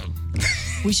excuses.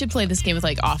 We should play this game with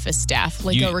like office staff.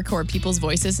 Like go record people's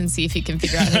voices and see if he can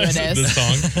figure out who it is. The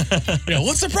song. Yeah,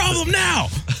 what's the problem now?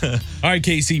 All right,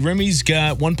 Kasey. Remy's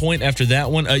got 1 point after that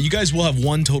one. You guys will have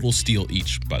 1 total steal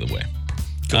each, by the way.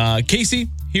 Cool. Kasey,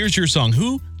 here's your song.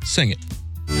 Who sang it?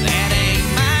 That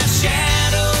ain't my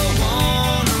shadow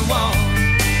on the wall.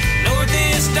 Lord,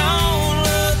 this don't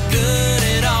look good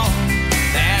at all.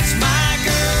 That's my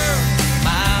girl,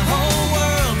 my whole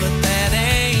world, but that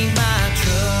ain't my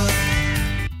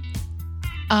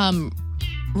truck.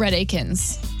 Red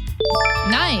Akins.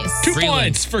 Nice. 2 Freeland.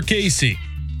 points for Kasey.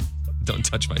 Don't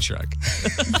touch my Shrek.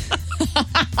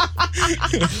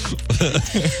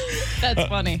 That's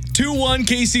funny. 2-1,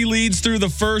 Kasey leads through the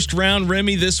first round.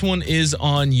 Remy, this one is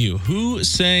on you. Who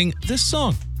sang this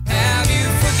song? Have you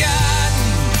forgotten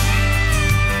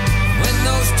when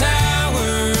those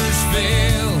towers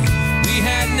fell? We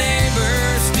had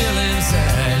neighbors still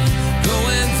inside,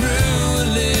 going through a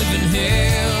living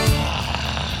hell.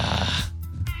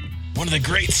 One of the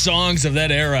great songs of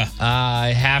that era.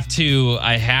 I have to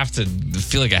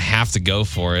feel like I have to go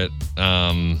for it.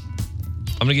 I'm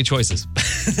going to get choices.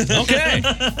 Okay.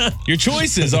 Your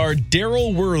choices are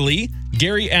Daryl Worley,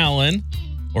 Gary Allen,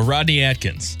 or Rodney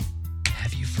Atkins.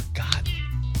 Have you forgotten?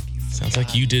 Sounds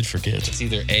like you did forget. It's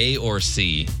either A or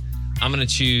C. I'm going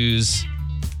to choose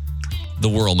the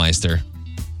Whirlmeister.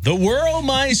 The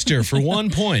Whirlmeister for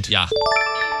 1 point. Yeah.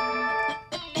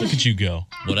 Look at you go.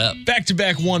 What up?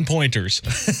 Back-to-back 1-pointers.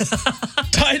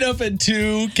 Tied up at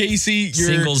 2. Kasey,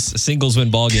 you're... Singles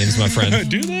win ball games, my friend.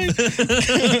 Do they?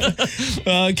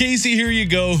 Kasey, here you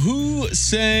go. Who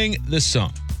sang this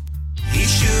song? He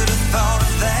should have thought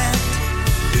of that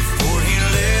before he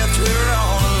left her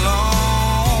all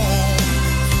alone.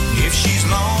 If she's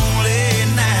lonely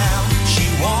now, she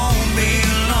won't be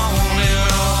lonely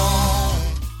long.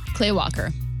 Clay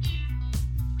Walker.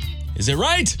 Is it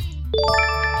right?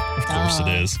 Of course it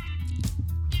is.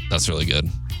 That's really good.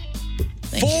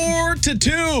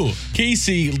 4-2.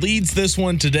 Kasey leads this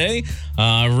one today.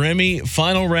 Remy,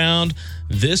 final round.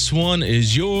 This one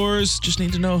is yours. Just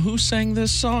need to know who sang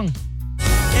this song.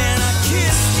 And I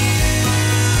kissed you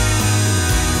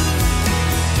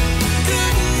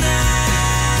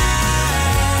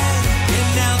goodnight.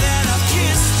 And now that I've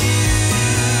kissed you,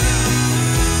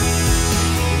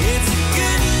 it's a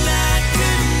good night,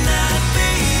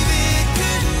 baby,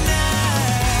 good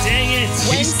night. Dang it.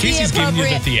 Kasey's giving you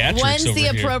the theatrics When's over the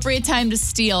here. appropriate time to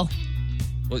steal?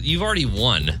 Well, you've already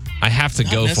won. I have to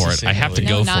go for it. I have to necessarily.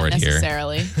 go No, for not it here.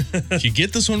 necessarily. If you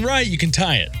get this one right, you can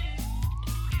tie it.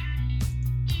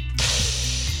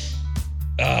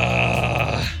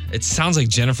 It sounds like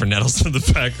Jennifer Nettles in the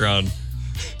background.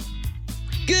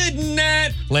 Good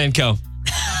night, Lanco.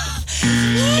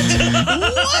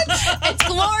 It's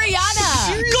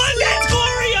Gloriana. That's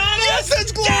Gloriana. Yes,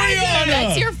 that's Gloriana.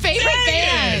 That's your favorite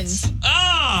band.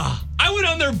 I went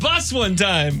on their bus one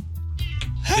time.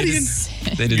 How do you...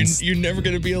 They didn't. You're never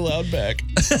going to be allowed back.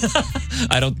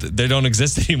 They don't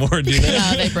exist anymore, do they?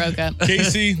 No, they broke up.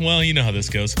 Kasey, well, you know how this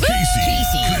goes.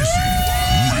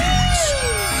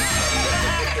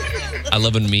 I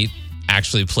love when Meat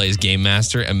actually plays Game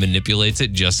Master and manipulates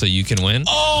it just so you can win.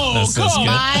 Oh, That's come good.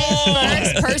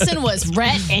 My first person was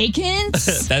Rhett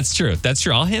Akins. That's true.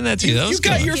 I'll hand that to you. That was You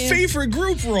got good. your favorite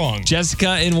group wrong.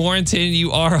 Jessica in Warrenton,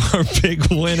 you are our big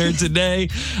winner today.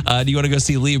 Do you want to go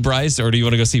see Lee Bryce or do you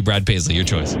want to go see Brad Paisley? Your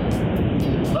choice.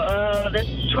 This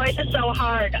choice is so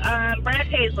hard. Brad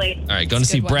Paisley. All right, going to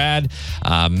see good one. Brad.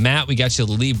 Matt, we got you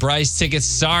the Lee Bryce tickets.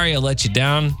 Sorry I let you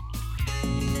down.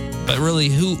 But really,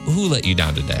 who let you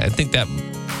down today? I think that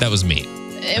was me.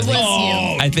 It was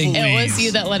you. I think It was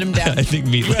you that let him down. I think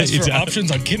Meat You let asked you for down.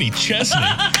 options on Kenny Chesney.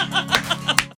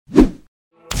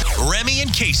 Remy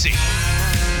and Kasey.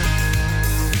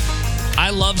 I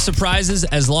love surprises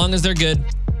as long as they're good.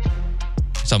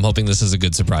 So I'm hoping this is a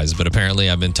good surprise. But apparently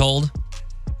I've been told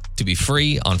to be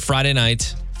free on Friday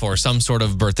night for some sort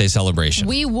of birthday celebration.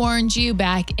 We warned you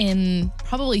back in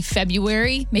probably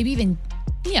February, maybe even,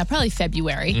 probably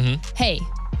February. Mm-hmm. Hey,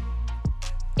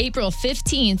 April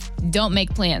 15th, don't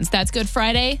make plans. That's Good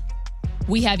Friday.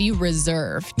 We have you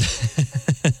reserved.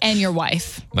 And your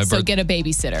wife. So get a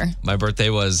babysitter. My birthday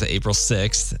was April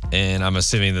 6th, and I'm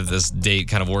assuming that this date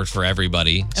kind of worked for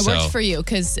everybody. It worked for you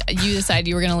because you decided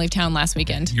you were going to leave town last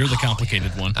weekend. You're the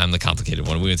complicated one. I'm the complicated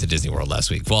one. We went to Disney World last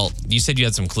week. Well, you said you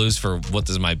had some clues for what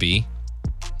this might be,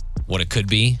 what it could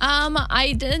be.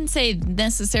 I didn't say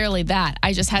necessarily that.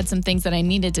 I just had some things that I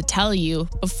needed to tell you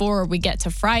before we get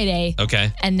to Friday.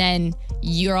 Okay. And then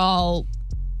you're all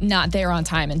not there on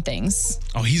time and things.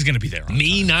 Oh, he's going to be there on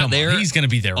Me time. not Come on, there He's going to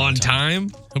be there on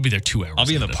time? He'll be there 2 hours. I'll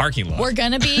be in the ahead. parking lot. We're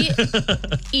going to be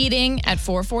eating at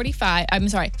 4:45. I'm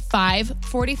sorry,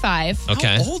 5:45.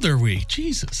 Okay. How old are we?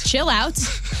 Jesus. Chill out.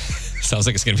 Sounds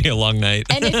like it's going to be a long night.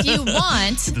 And if you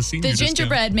want, The senior the discount.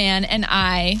 gingerbread man and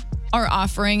I are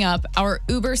offering up our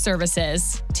Uber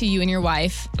services to you and your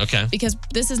wife Okay. because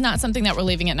this is not something that we're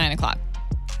leaving at 9 o'clock.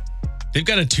 They've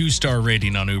got a 2-star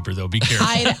rating on Uber, though. Be careful.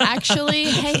 I'd actually,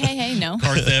 hey, no.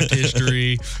 Car theft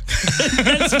history.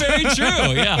 That's very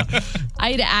true. Yeah.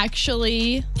 I'd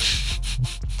actually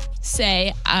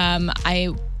say I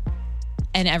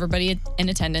and everybody in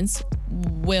attendance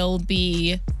will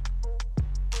be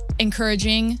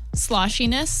encouraging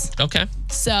sloshiness. Okay.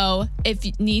 So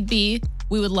if need be,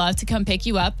 we would love to come pick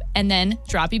you up and then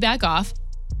drop you back off.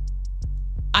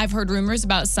 I've heard rumors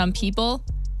about some people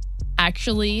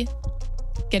actually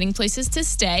getting places to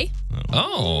stay.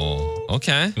 Oh,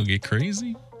 okay. Go get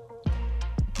crazy.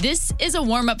 This is a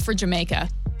warm up for Jamaica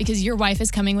because your wife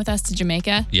is coming with us to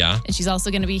Jamaica. Yeah. And she's also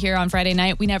going to be here on Friday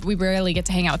night. We rarely get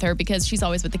to hang out with her because she's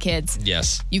always with the kids.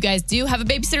 Yes. You guys do have a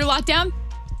babysitter lockdown?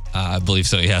 I believe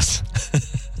so, yes.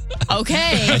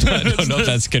 Okay. I don't know if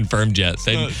that's confirmed yet.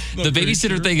 not The very babysitter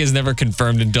sure. thing is never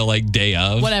confirmed until like day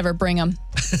of. Whatever, bring them.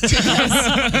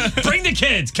 Bring the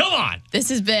kids. Come on.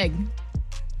 This is big.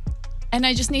 And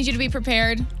I just need you to be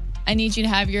prepared. I need you to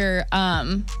have your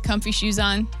comfy shoes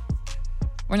on.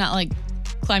 We're not like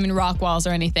climbing rock walls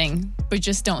or anything, but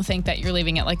just don't think that you're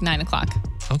leaving at like 9 o'clock.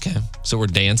 Okay. So we're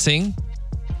dancing.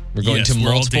 We're going Yes, to we're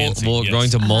all multiple. dancing, We're yes. going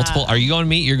to multiple. Are you going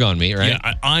meet? You're going meet, right?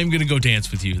 Yeah, I'm going to go dance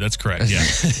with you. That's correct. Yeah.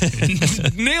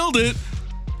 Nailed it.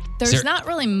 There's there- not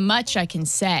really much I can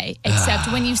say, except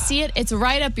when you see it, it's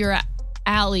right up your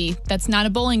alley. That's not a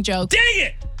bowling joke. Dang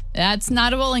it. That's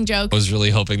not a bowling joke. I was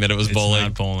really hoping that it was It's bowling.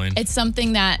 not bowling. It's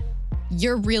something that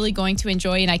you're really going to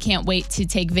enjoy, and I can't wait to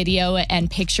take video and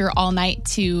picture all night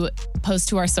to post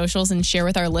to our socials and share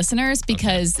with our listeners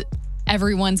because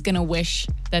everyone's going to wish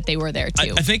that they were there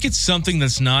too. I think it's something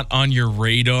that's not on your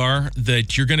radar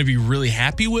that you're going to be really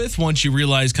happy with once you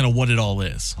realize kind of what it all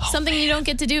is. Something you don't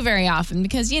get to do very often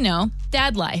because,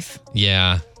 dad life.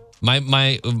 Yeah.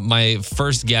 My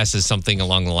first guess is something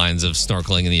along the lines of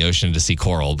snorkeling in the ocean to see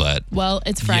coral, but Well,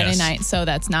 it's Friday Yes. night, so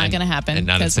that's not going to happen and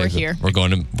not because we're exactly- here. We're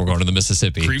going to the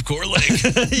Mississippi. Creve Coeur Lake.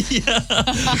 We're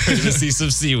going to see some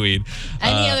seaweed.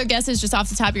 Any other guesses just off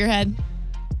the top of your head?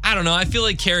 I don't know. I feel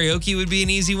like karaoke would be an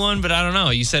easy one, but I don't know.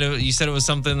 You said it was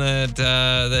something that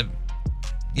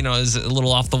is a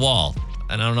little off the wall.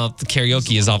 And I don't know if the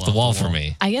karaoke is off the wall for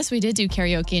me. I guess we did do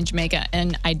karaoke in Jamaica,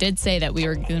 and I did say that we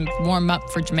were going to warm up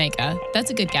for Jamaica.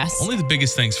 That's a good guess. Only the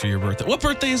biggest things for your birthday. What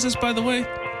birthday is this, by the way?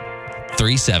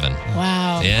 3-7.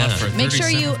 Wow. Yeah. For a Make sure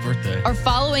you 37th birthday. are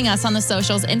following us on the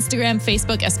socials, Instagram,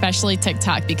 Facebook, especially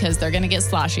TikTok, because they're going to get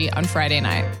sloshy on Friday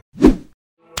night.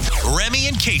 Remy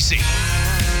and Kasey.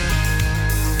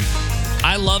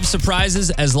 I love surprises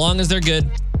as long as they're good.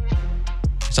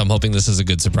 So I'm hoping this is a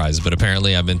good surprise. But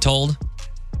apparently I've been told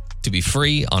to be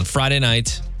free on Friday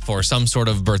night for some sort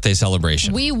of birthday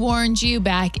celebration. We warned you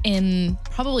back in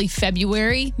probably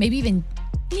February, maybe even,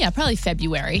 probably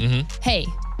February. Mm-hmm. Hey,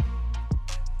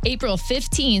 April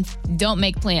 15th, don't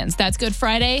make plans. That's Good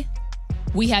Friday.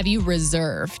 We have you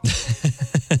reserved.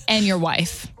 And your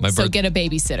wife. So get a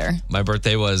babysitter. My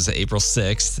birthday was April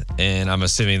 6th, and I'm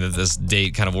assuming that this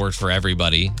date kind of worked for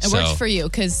everybody. It worked for you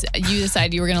because you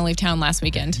decided you were going to leave town last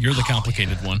weekend. You're the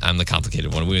complicated one. I'm the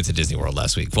complicated one. We went to Disney World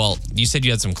last week. Well, you said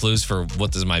you had some clues for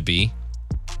what this might be,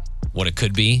 what it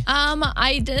could be.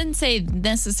 I didn't say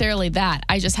necessarily that.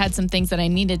 I just had some things that I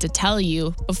needed to tell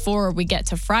you before we get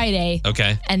to Friday.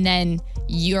 Okay. And then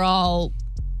you're all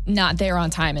not there on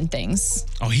time and things.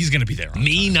 Oh, he's going to be there on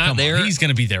Me time. not Come there on, he's going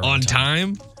to be there on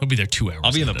time? He'll be there 2 hours.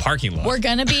 I'll be in the later. parking lot. We're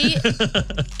going to be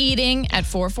eating at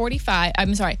 4:45.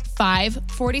 I'm sorry,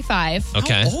 5:45.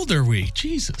 Okay. How old are we?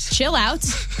 Jesus. Chill out.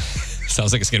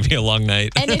 Sounds like it's going to be a long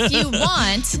night. And if you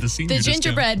want, The the senior discount.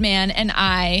 gingerbread man and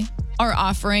I are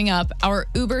offering up our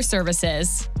Uber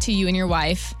services to you and your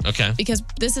wife Okay. because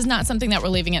this is not something that we're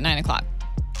leaving at 9 o'clock.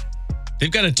 They've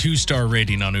got a 2-star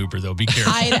rating on Uber, though. Be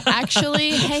careful. I'd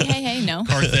actually, hey, no.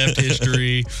 Car theft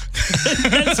history.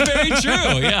 That's very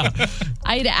true. Yeah.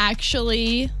 I'd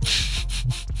actually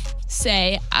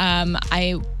say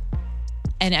I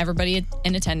and everybody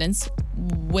in attendance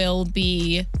will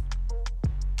be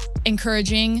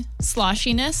encouraging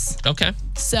sloshiness. Okay.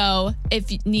 So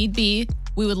if need be,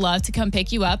 we would love to come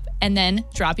pick you up and then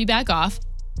drop you back off.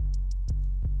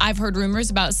 I've heard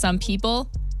rumors about some people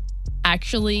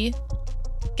actually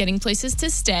getting places to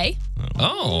stay.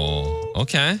 Oh,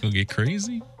 okay. Go get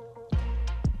crazy.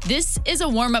 This is a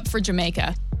warm up for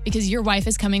Jamaica because your wife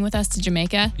is coming with us to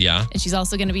Jamaica. Yeah. And she's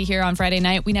also going to be here on Friday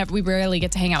night. We rarely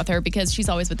get to hang out with her because she's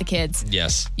always with the kids.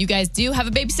 Yes. You guys do have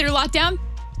a babysitter lockdown?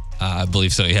 I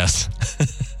believe so, yes.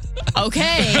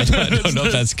 Okay. I don't know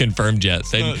if that's confirmed yet.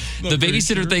 not The very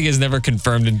babysitter sure. thing is never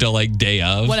confirmed until like day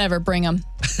of. Whatever, bring them.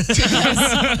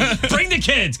 Bring the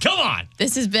kids. Come on.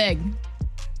 This is big.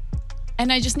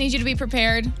 And I just need you to be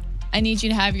prepared. I need you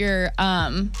to have your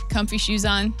comfy shoes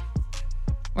on.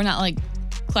 We're not like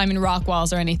climbing rock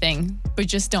walls or anything, but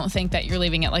just don't think that you're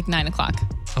leaving at like 9 o'clock.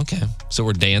 Okay. So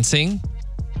we're dancing.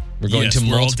 We're going Yes, to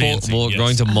we're all multiple. dancing, We're yes.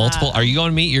 going to multiple. Are you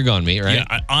going meet? You're going meet, right?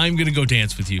 Yeah, I'm going to go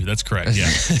dance with you. That's correct. Yeah.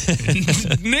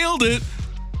 Nailed it.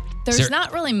 There's Sir-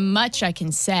 not really much I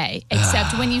can say,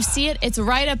 except when you see it, it's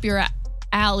right up your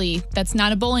alley. That's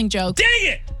not a bowling joke. Dang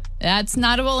it. That's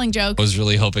not a bowling joke. I was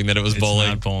really hoping that it was It's bowling.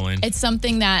 not bowling. It's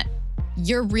something that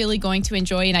you're really going to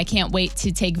enjoy, and I can't wait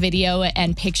to take video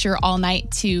and picture all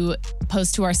night to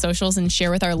post to our socials and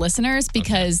share with our listeners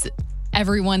because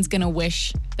everyone's going to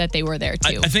wish that they were there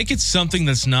too. I think it's something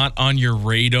that's not on your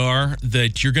radar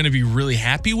that you're going to be really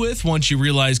happy with once you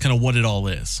realize kind of what it all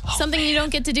is. Something you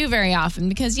don't get to do very often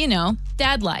because, you know,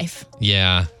 dad life.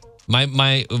 Yeah.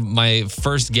 My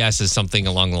first guess is something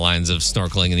along the lines of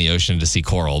snorkeling in the ocean to see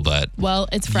coral, but Well,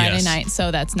 it's Friday Yes. night,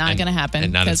 so that's not going to happen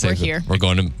and not in because we're St. here. We're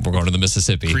going to the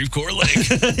Mississippi Creve Coeur Lake.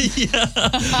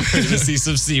 to see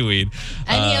some seaweed.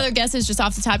 Any other guesses just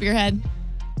off the top of your head?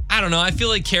 I don't know. I feel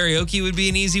like karaoke would be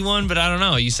an easy one, but I don't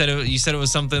know. You said it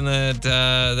was something that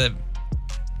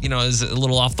is a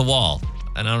little off the wall,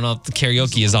 and I don't know if the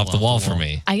karaoke is off the wall for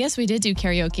me. I guess we did do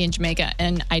karaoke in Jamaica,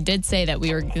 and I did say that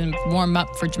we were going to warm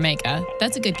up for Jamaica.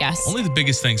 That's a good guess. Only the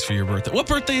biggest things for your birthday. What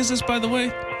birthday is this, by the way?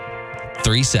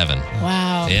 3-7.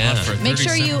 Wow. Yeah. For Make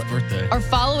sure 37th you birthday. are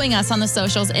following us on the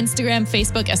socials, Instagram,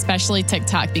 Facebook, especially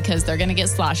TikTok, because they're going to get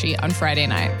sloshy on Friday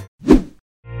night.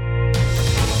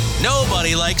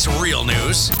 Nobody likes real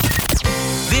news.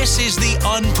 This is the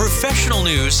unprofessional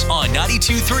news on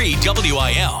 92.3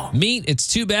 WIL. Meet. It's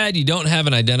too bad you don't have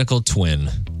an identical twin.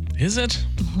 Is it?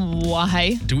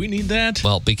 Why? Do we need that?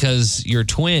 Well, because your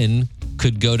twin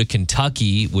could go to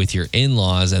Kentucky with your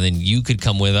in-laws, and then you could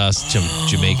come with us to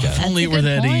Jamaica. If only a it were good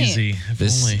that point. easy. If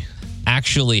This only.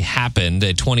 actually happened.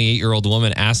 A 28-year-old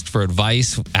woman asked for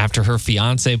advice after her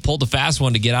fiance pulled a fast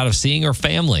one to get out of seeing her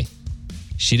family.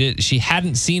 She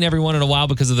hadn't seen everyone in a while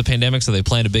because of the pandemic, so they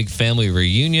planned a big family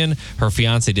reunion. Her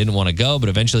fiance didn't want to go, but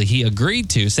eventually he agreed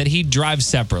to, said he'd drive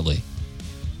separately.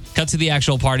 Cut to the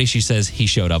actual party. She says he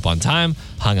showed up on time,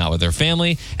 hung out with her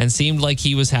family, and seemed like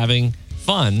he was having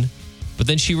fun. But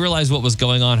then she realized what was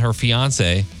going on. Her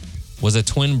fiance was a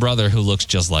twin brother who looks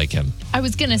just like him. I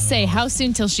was going to say, how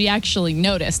soon till she actually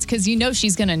noticed? Because you know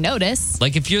she's going to notice.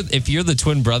 Like if you're the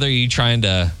twin brother, you trying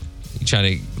to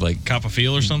like Cop a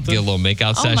feel or something? get a little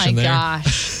makeout Oh my session there.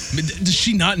 gosh. Does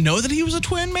she not know that he was a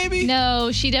twin, maybe?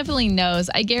 No, she definitely knows.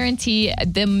 I guarantee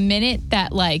the minute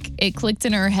that like it clicked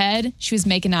in her head, she was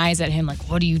making eyes at him like,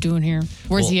 what are you doing here?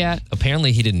 Where's he at?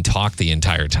 Apparently he didn't talk the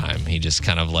entire time. He just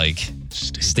kind of like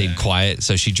stayed quiet.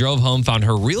 So she drove home, found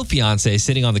her real fiance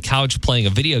sitting on the couch playing a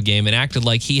video game, and acted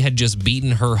like he had just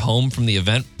beaten her home from the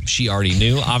event. She already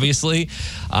knew, obviously.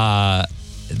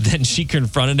 Then she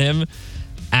confronted him,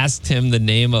 asked him the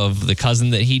name of the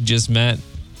cousin that he just met.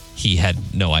 He had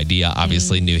no idea,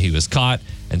 obviously knew he was caught.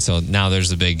 And so now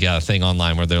there's a big thing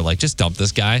online where they're like, just dump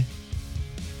this guy.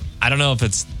 I don't know if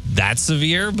it's that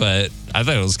severe, but I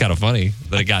thought it was kind of funny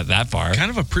that it got that far.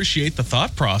 Kind of appreciate the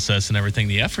thought process and everything,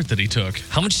 the effort that he took.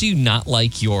 How much do you not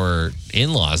like your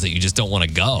in-laws that you just don't want to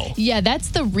go? Yeah, that's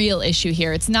the real issue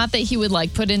here. It's not that he would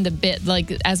like put in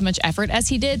as much effort as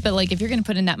he did, but like if you're going to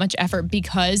put in that much effort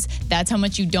because that's how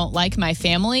much you don't like my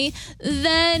family,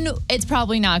 then it's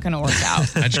probably not going to work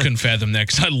out. I just couldn't fathom that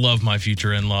because I love my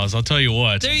future in-laws. I'll tell you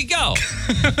what. There you go.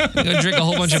 You're gonna drink a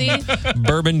whole bunch of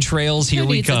bourbon trails. Here Who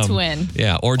we needs come. a twin?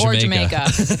 Yeah, or Jamaica.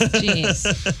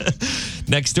 Jeez.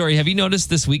 Next story. Have you noticed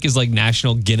this week is like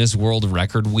National Guinness World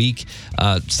Record Week?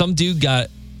 Some dude got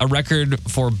a record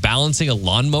for balancing a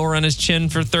lawnmower on his chin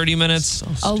for 30 minutes.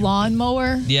 A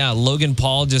lawnmower? Yeah, Logan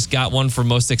Paul just got one for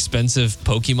most expensive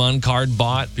Pokemon card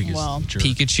bought. Well,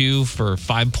 Pikachu for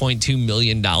 $5.2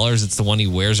 million. It's the one he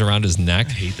wears around his neck.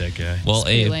 I hate that guy. Well,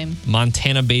 pretty a lame.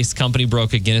 Montana-based company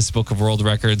broke a Guinness Book of World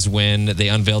Records when they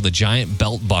unveiled a giant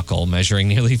belt buckle measuring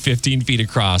nearly 15 feet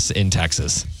across in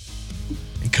Texas.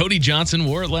 And Cody Johnson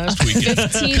wore it last weekend.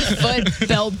 15-foot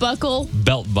belt buckle.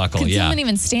 Belt buckle, Can yeah. someone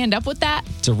even stand up with that?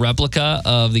 It's a replica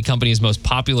of the company's most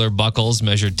popular buckles,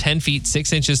 measured 10 feet,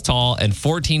 6 inches tall, and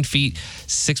 14 feet,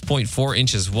 6.4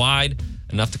 inches wide,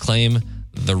 enough to claim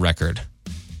the record.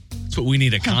 That's what we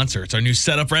need at concerts. Our new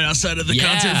setup right outside of the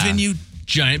concert venue,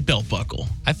 giant belt buckle.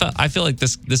 I feel like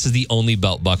this is the only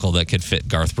belt buckle that could fit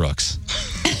Garth Brooks.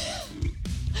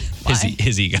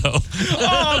 His ego.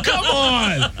 Oh, come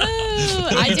on.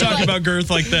 I You do talk like, about girth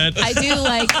like that. I do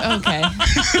like,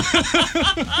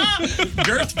 okay.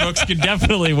 Garth Brooks could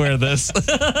definitely wear this.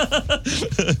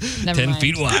 Never 10 mind.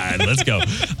 feet wide. Let's go.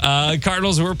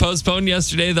 Cardinals were postponed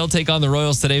yesterday. They'll take on the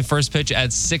Royals today. First pitch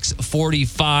at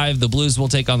 6:45. The Blues will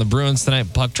take on the Bruins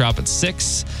tonight. Puck drop at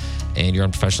 6. And your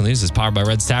Unprofessional News is powered by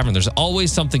Red's Tavern. There's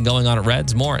always something going on at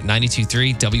Red's. More at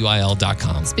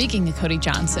 923WIL.com. Speaking of Cody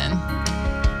Johnson.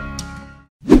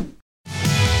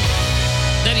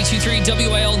 92.3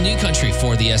 WIL New Country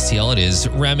for the STL. It is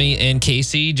Remy and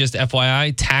Kasey. Just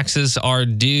FYI, taxes are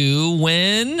due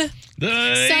when?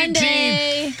 The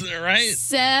Sunday. 18th, right?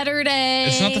 Saturday.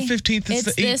 It's not the 15th, it's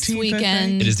the 18th. this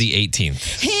weekend. It is the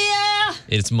 18th. Yeah.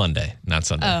 It's Monday, not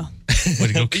Sunday. Oh. Way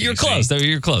to go, You're Kasey. close. Though.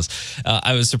 You're close.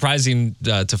 I was surprising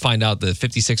to find out that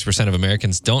 56% of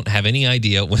Americans don't have any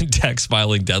idea when tax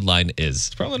filing deadline is.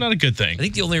 It's probably not a good thing. I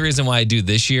think the only reason why I do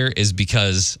this year is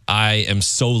because I am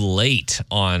so late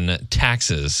on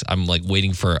taxes. I'm like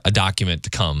waiting for a document to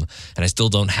come, and I still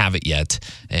don't have it yet.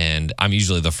 And I'm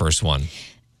usually the first one.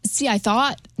 See, I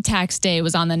thought tax day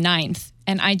was on the 9th,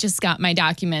 and I just got my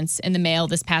documents in the mail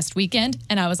this past weekend,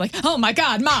 and I was like, oh my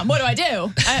God, Mom, what do I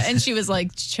do? And she was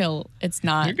like, chill, it's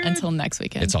not until next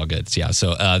weekend. It's all good. Yeah.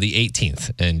 So the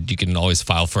 18th, and you can always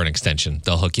file for an extension.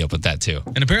 They'll hook you up with that too.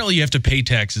 And apparently you have to pay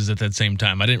taxes at that same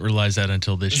time. I didn't realize that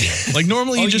until this year. Like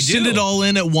normally Oh, you just you send do? it all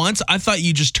in at once. I thought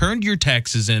you just turned your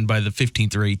taxes in by the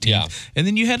 15th or 18th. Yeah. And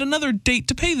then you had another date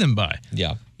to pay them by.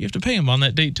 Yeah. You have to pay them on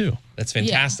that date too. That's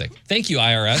fantastic. Thank you,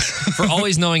 IRS, for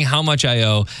always knowing how much I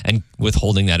owe and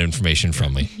withholding that information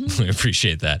from me. We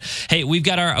appreciate that. Hey, we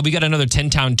got another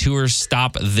 10-town tour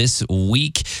stop this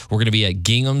week. We're going to be at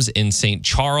Gingham's in St.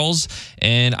 Charles,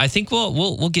 and I think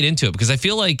we'll get into it because I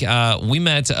feel like we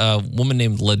met a woman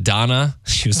named LaDonna.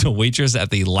 She was a waitress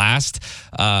at the last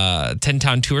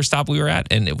 10-town tour stop we were at,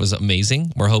 and it was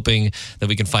amazing. We're hoping that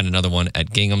we can find another one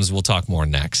at Gingham's. We'll talk more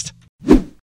next.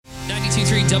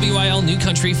 92.3 WIL New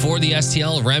Country for the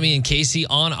STL. Remy and Kasey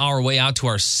on our way out to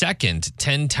our second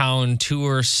 10-town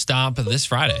tour stop this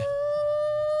Friday.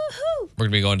 We're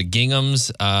going to be going to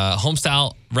Gingham's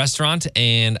Homestyle Restaurant,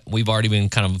 and we've already been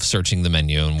kind of searching the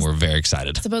menu, and we're very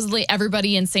excited. Supposedly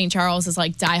everybody in St. Charles is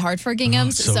like diehard for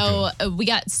Gingham's. so We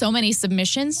got so many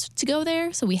submissions to go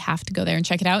there, so we have to go there and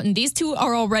check it out. And these two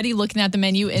are already looking at the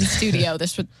menu in studio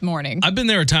this morning. I've been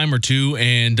there a time or two,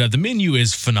 and the menu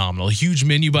is phenomenal. A huge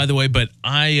menu, by the way, but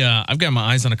I've got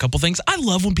my eyes on a couple things. I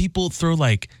love when people throw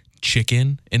like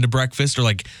chicken into breakfast or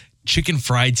like chicken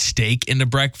fried steak into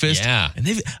breakfast. Yeah. And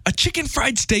they've a chicken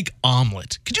fried steak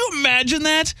omelet. Could you imagine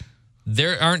that?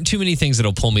 There aren't too many things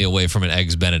that'll pull me away from an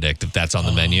Eggs Benedict if that's on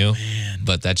the menu. Man.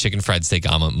 But that chicken fried steak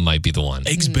omelet might be the one.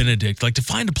 Eggs Benedict. Like to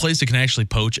find a place that can actually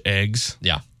poach eggs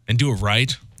Yeah. and do it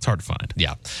right, it's hard to find.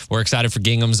 Yeah. We're excited for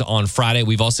Gingham's on Friday.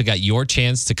 We've also got your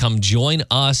chance to come join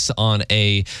us on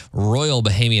a Royal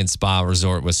Bahamian Spa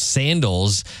Resort with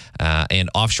sandals and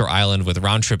offshore island with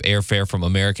round trip airfare from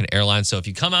American Airlines. So if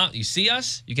you come out, you see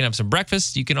us, you can have some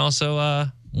breakfast. You can also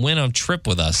win a trip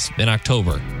with us in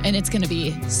October. And it's going to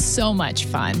be so much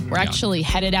fun. We're actually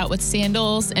headed out with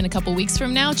sandals in a couple weeks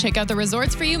from now. Check out the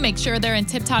resorts for you. Make sure they're in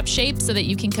tip-top shape so that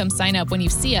you can come sign up when you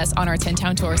see us on our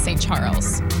 10-town tour, St.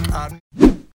 Charles.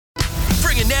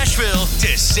 Bringing Nashville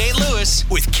to St. Louis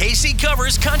with Kasey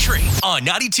Covers Country on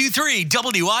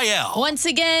 92.3 WIL. Once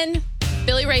again,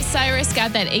 Billy Ray Cyrus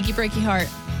got that achy breaky heart.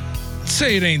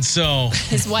 Say it ain't so.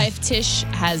 His wife Tish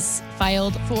has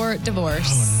filed for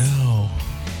divorce. Oh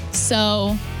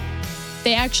So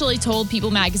they actually told People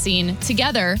magazine,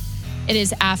 together, it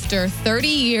is after 30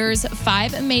 years,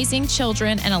 5 amazing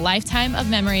children, and a lifetime of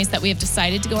memories that we have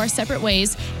decided to go our separate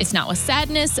ways. It's not with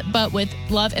sadness, but with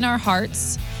love in our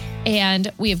hearts.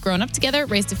 And we have grown up together,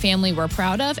 raised a family we're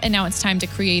proud of, and now it's time to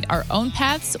create our own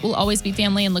paths. We'll always be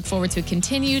family and look forward to a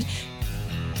continued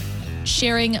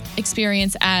sharing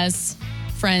experience as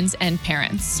friends and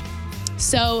parents.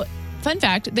 So, fun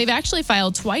fact, they've actually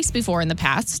filed twice before in the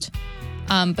past,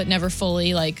 but never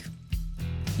fully, never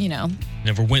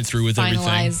went through with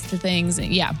finalized the things.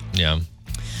 Yeah. Yeah.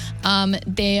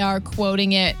 They are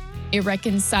quoting it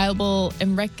irreconcilable.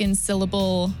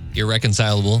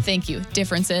 Thank you.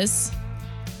 Differences.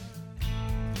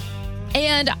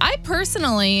 And I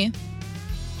personally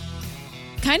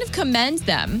kind of commend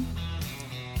them.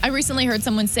 I recently heard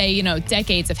someone say,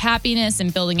 decades of happiness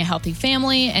and building a healthy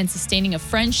family and sustaining a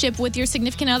friendship with your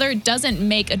significant other doesn't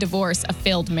make a divorce a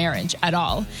failed marriage at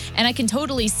all. And I can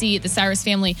totally see the Cyrus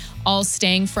family all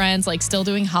staying friends, like still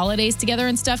doing holidays together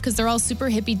and stuff, because they're all super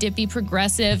hippy-dippy,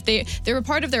 progressive. They're a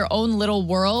part of their own little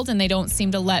world, and they don't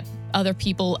seem to let other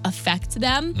people affect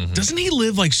them. Mm-hmm. Doesn't he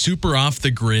live like super off the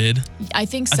grid? I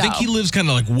think so. I think he lives kind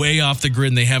of like way off the grid,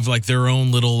 and they have like their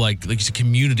own little like a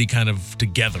community kind of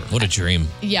together. What a dream.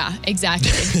 Yeah,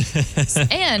 exactly.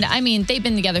 And I mean, they've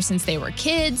been together since they were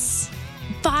kids.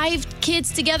 5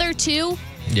 kids together too.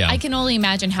 Yeah. I can only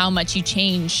imagine how much you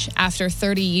change after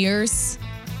 30 years.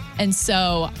 And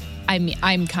so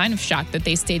I'm kind of shocked that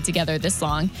they stayed together this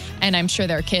long, and I'm sure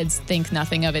their kids think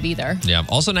nothing of it either. Yeah.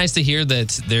 Also nice to hear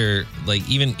that they're like,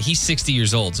 even he's 60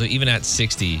 years old, so even at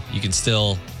 60, you can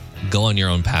still go on your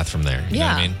own path from there. You know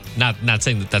what I mean? Not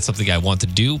saying that that's something I want to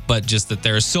do, but just that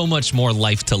there's so much more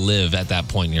life to live at that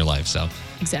point in your life. So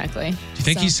exactly. Do you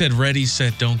think he said ready,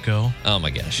 set, don't go? Oh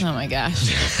my gosh. Oh my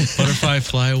gosh. Butterfly,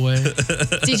 fly away.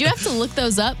 Did you have to look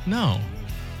those up? No.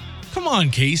 Come on,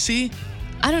 Kasey.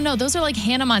 I don't know. Those are like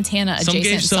Hannah Montana adjacent Some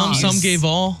gave some, songs. some gave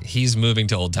all. He's moving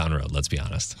to Old Town Road, let's be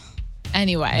honest.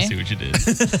 Anyway. I see what you did.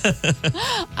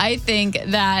 I think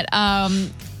that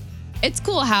it's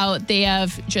cool how they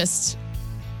have just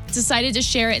decided to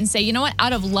share it and say, you know what,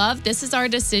 out of love, this is our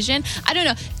decision. I don't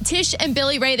know. Tish and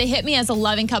Billy Ray, they hit me as a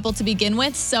loving couple to begin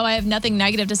with, so I have nothing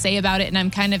negative to say about it, and I'm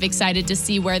kind of excited to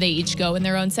see where they each go in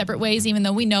their own separate ways, even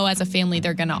though we know as a family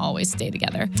they're going to always stay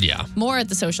together. Yeah. More at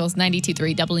the socials,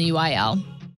 92.3 WIL.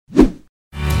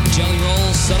 Jelly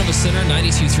Roll, Son of a Sinner,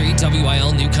 92.3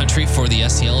 WIL, New Country for the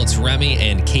STL. It's Remy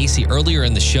and Kasey. Earlier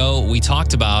in the show, we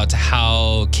talked about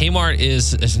how Kmart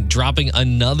is dropping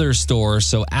another store.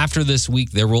 So after this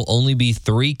week, there will only be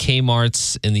 3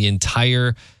 Kmarts in the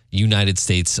entire United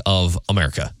States of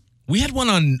America. We had one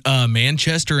on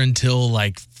Manchester until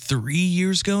like 2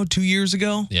 years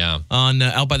ago. Yeah. On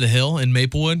out by the hill in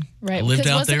Maplewood. Right. I lived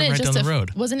Because out there right down the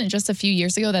road. Wasn't it just a few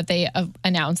years ago that they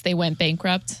announced they went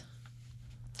bankrupt?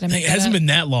 It hasn't been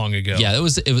that long ago. Yeah,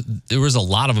 there was a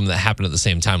lot of them that happened at the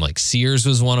same time. Like Sears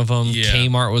was one of them. Yeah.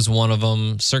 Kmart was one of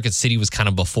them. Circuit City was kind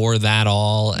of before that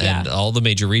all. And all the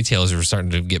major retailers were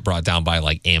starting to get brought down by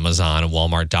like Amazon and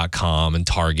Walmart.com and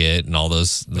Target and all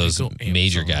those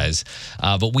major guys.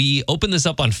 But we opened this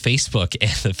up on Facebook,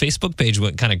 and the Facebook page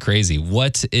went kind of crazy.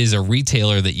 What is a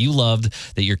retailer that you loved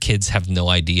that your kids have no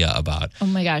idea about? Oh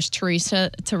my gosh, Teresa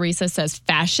says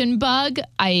Fashion Bug.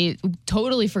 I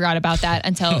totally forgot about that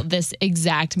until this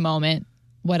exact moment.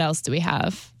 What else do we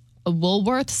have? A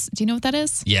Woolworths. Do you know what that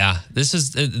is? Yeah, this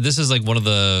is like one of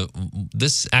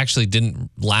this actually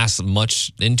didn't last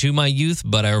much into my youth,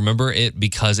 but I remember it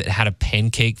because it had a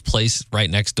pancake place right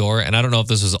next door. And I don't know if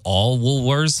this was all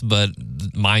Woolworths, but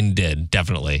mine did,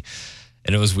 definitely.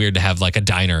 And it was weird to have like a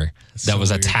diner that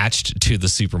was attached to the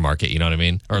supermarket, you know what I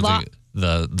mean? Or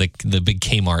the big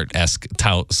Kmart-esque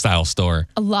style store.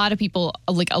 A lot of people,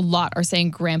 like a lot, are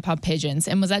saying Grandpa Pigeons.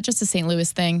 And was that just a St.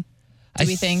 Louis thing? Do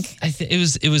we think?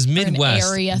 It was Midwest.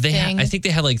 Or an area thing? I think they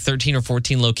had like 13 or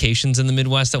 14 locations in the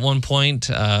Midwest at one point.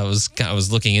 I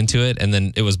was looking into it, and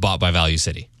then it was bought by Value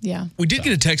City. Yeah. We did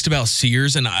get a text about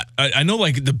Sears, and I know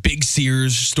like the big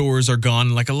Sears stores are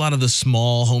gone. Like a lot of the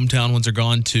small hometown ones are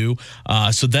gone too.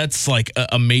 So that's like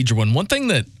a major one. One thing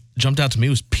that jumped out to me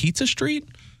was Pizza Street.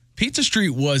 Pizza Street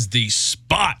was the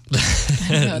spot.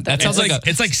 That sounds like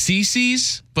it's like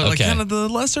CC's, but like Okay. kind of the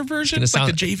lesser version. It's like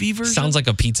the JV version. Sounds like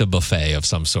a pizza buffet of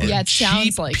some sort. Yeah, it sounds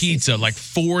cheap like pizza, like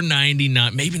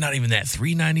 $4.99, maybe not even that,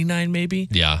 $3.99 maybe.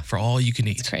 Yeah. For all you can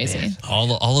eat. It's crazy.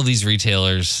 All of these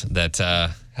retailers that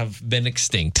have been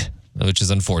extinct, which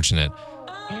is unfortunate.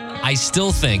 I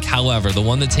still think, however, the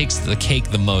one that takes the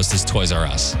cake the most is Toys R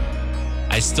Us.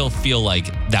 I still feel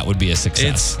like that would be a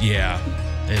success.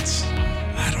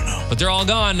 I don't know. But they're all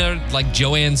gone. They're like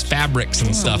Joann's Fabrics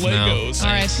and stuff Legos. now.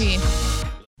 R.I.P.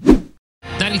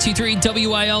 92.3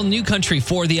 WIL New Country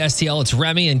for the STL. It's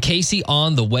Remy and Kasey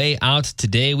on the way out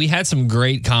today. We had some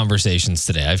great conversations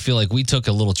today. I feel like we took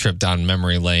a little trip down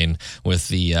memory lane with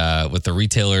the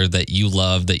retailer that you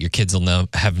love that your kids will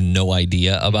have no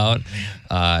idea about.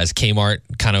 As Kmart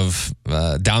kind of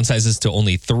downsizes to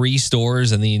only 3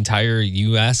 stores in the entire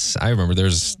U.S. I remember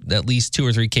there's at least 2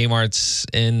 or 3 Kmarts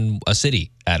in a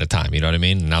city at a time. You know what I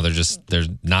mean? And now they're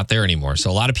not there anymore. So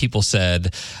a lot of people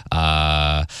said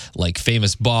like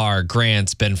Famous Bar,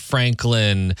 Grant's, Ben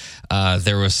Franklin.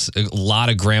 There was a lot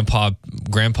of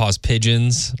Grandpa's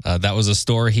Pigeons. That was a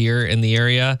store here in the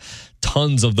area.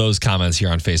 Tons of those comments here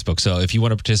on Facebook. So if you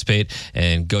want to participate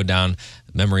and go down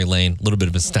memory lane, a little bit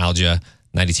of nostalgia,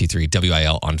 92.3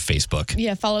 WIL on Facebook.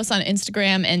 Yeah, follow us on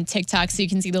Instagram and TikTok so you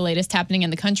can see the latest happening in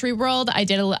the country world. I'm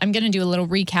going to do a little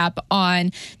recap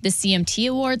on the CMT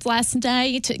Awards last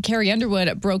night. Carrie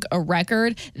Underwood broke a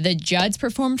record. The Judds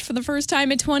performed for the first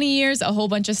time in 20 years. A whole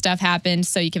bunch of stuff happened.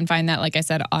 So you can find that, like I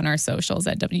said, on our socials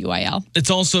at WIL.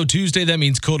 It's also Tuesday. That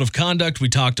means code of conduct. We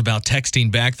talked about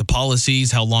texting back, the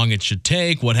policies, how long it should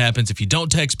take, what happens if you don't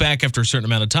text back after a certain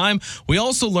amount of time. We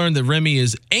also learned that Remy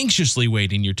is anxiously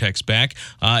waiting your text back.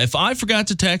 If I forgot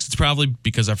to text, it's probably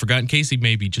because I've forgotten. Kasey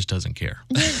maybe just doesn't care.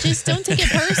 Just don't take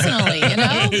it personally, you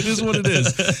know? It is what it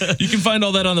is. You can find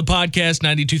all that on the podcast,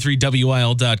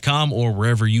 923WIL.com, or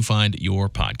wherever you find your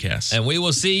podcasts. And we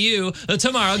will see you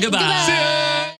tomorrow. Goodbye. Goodbye.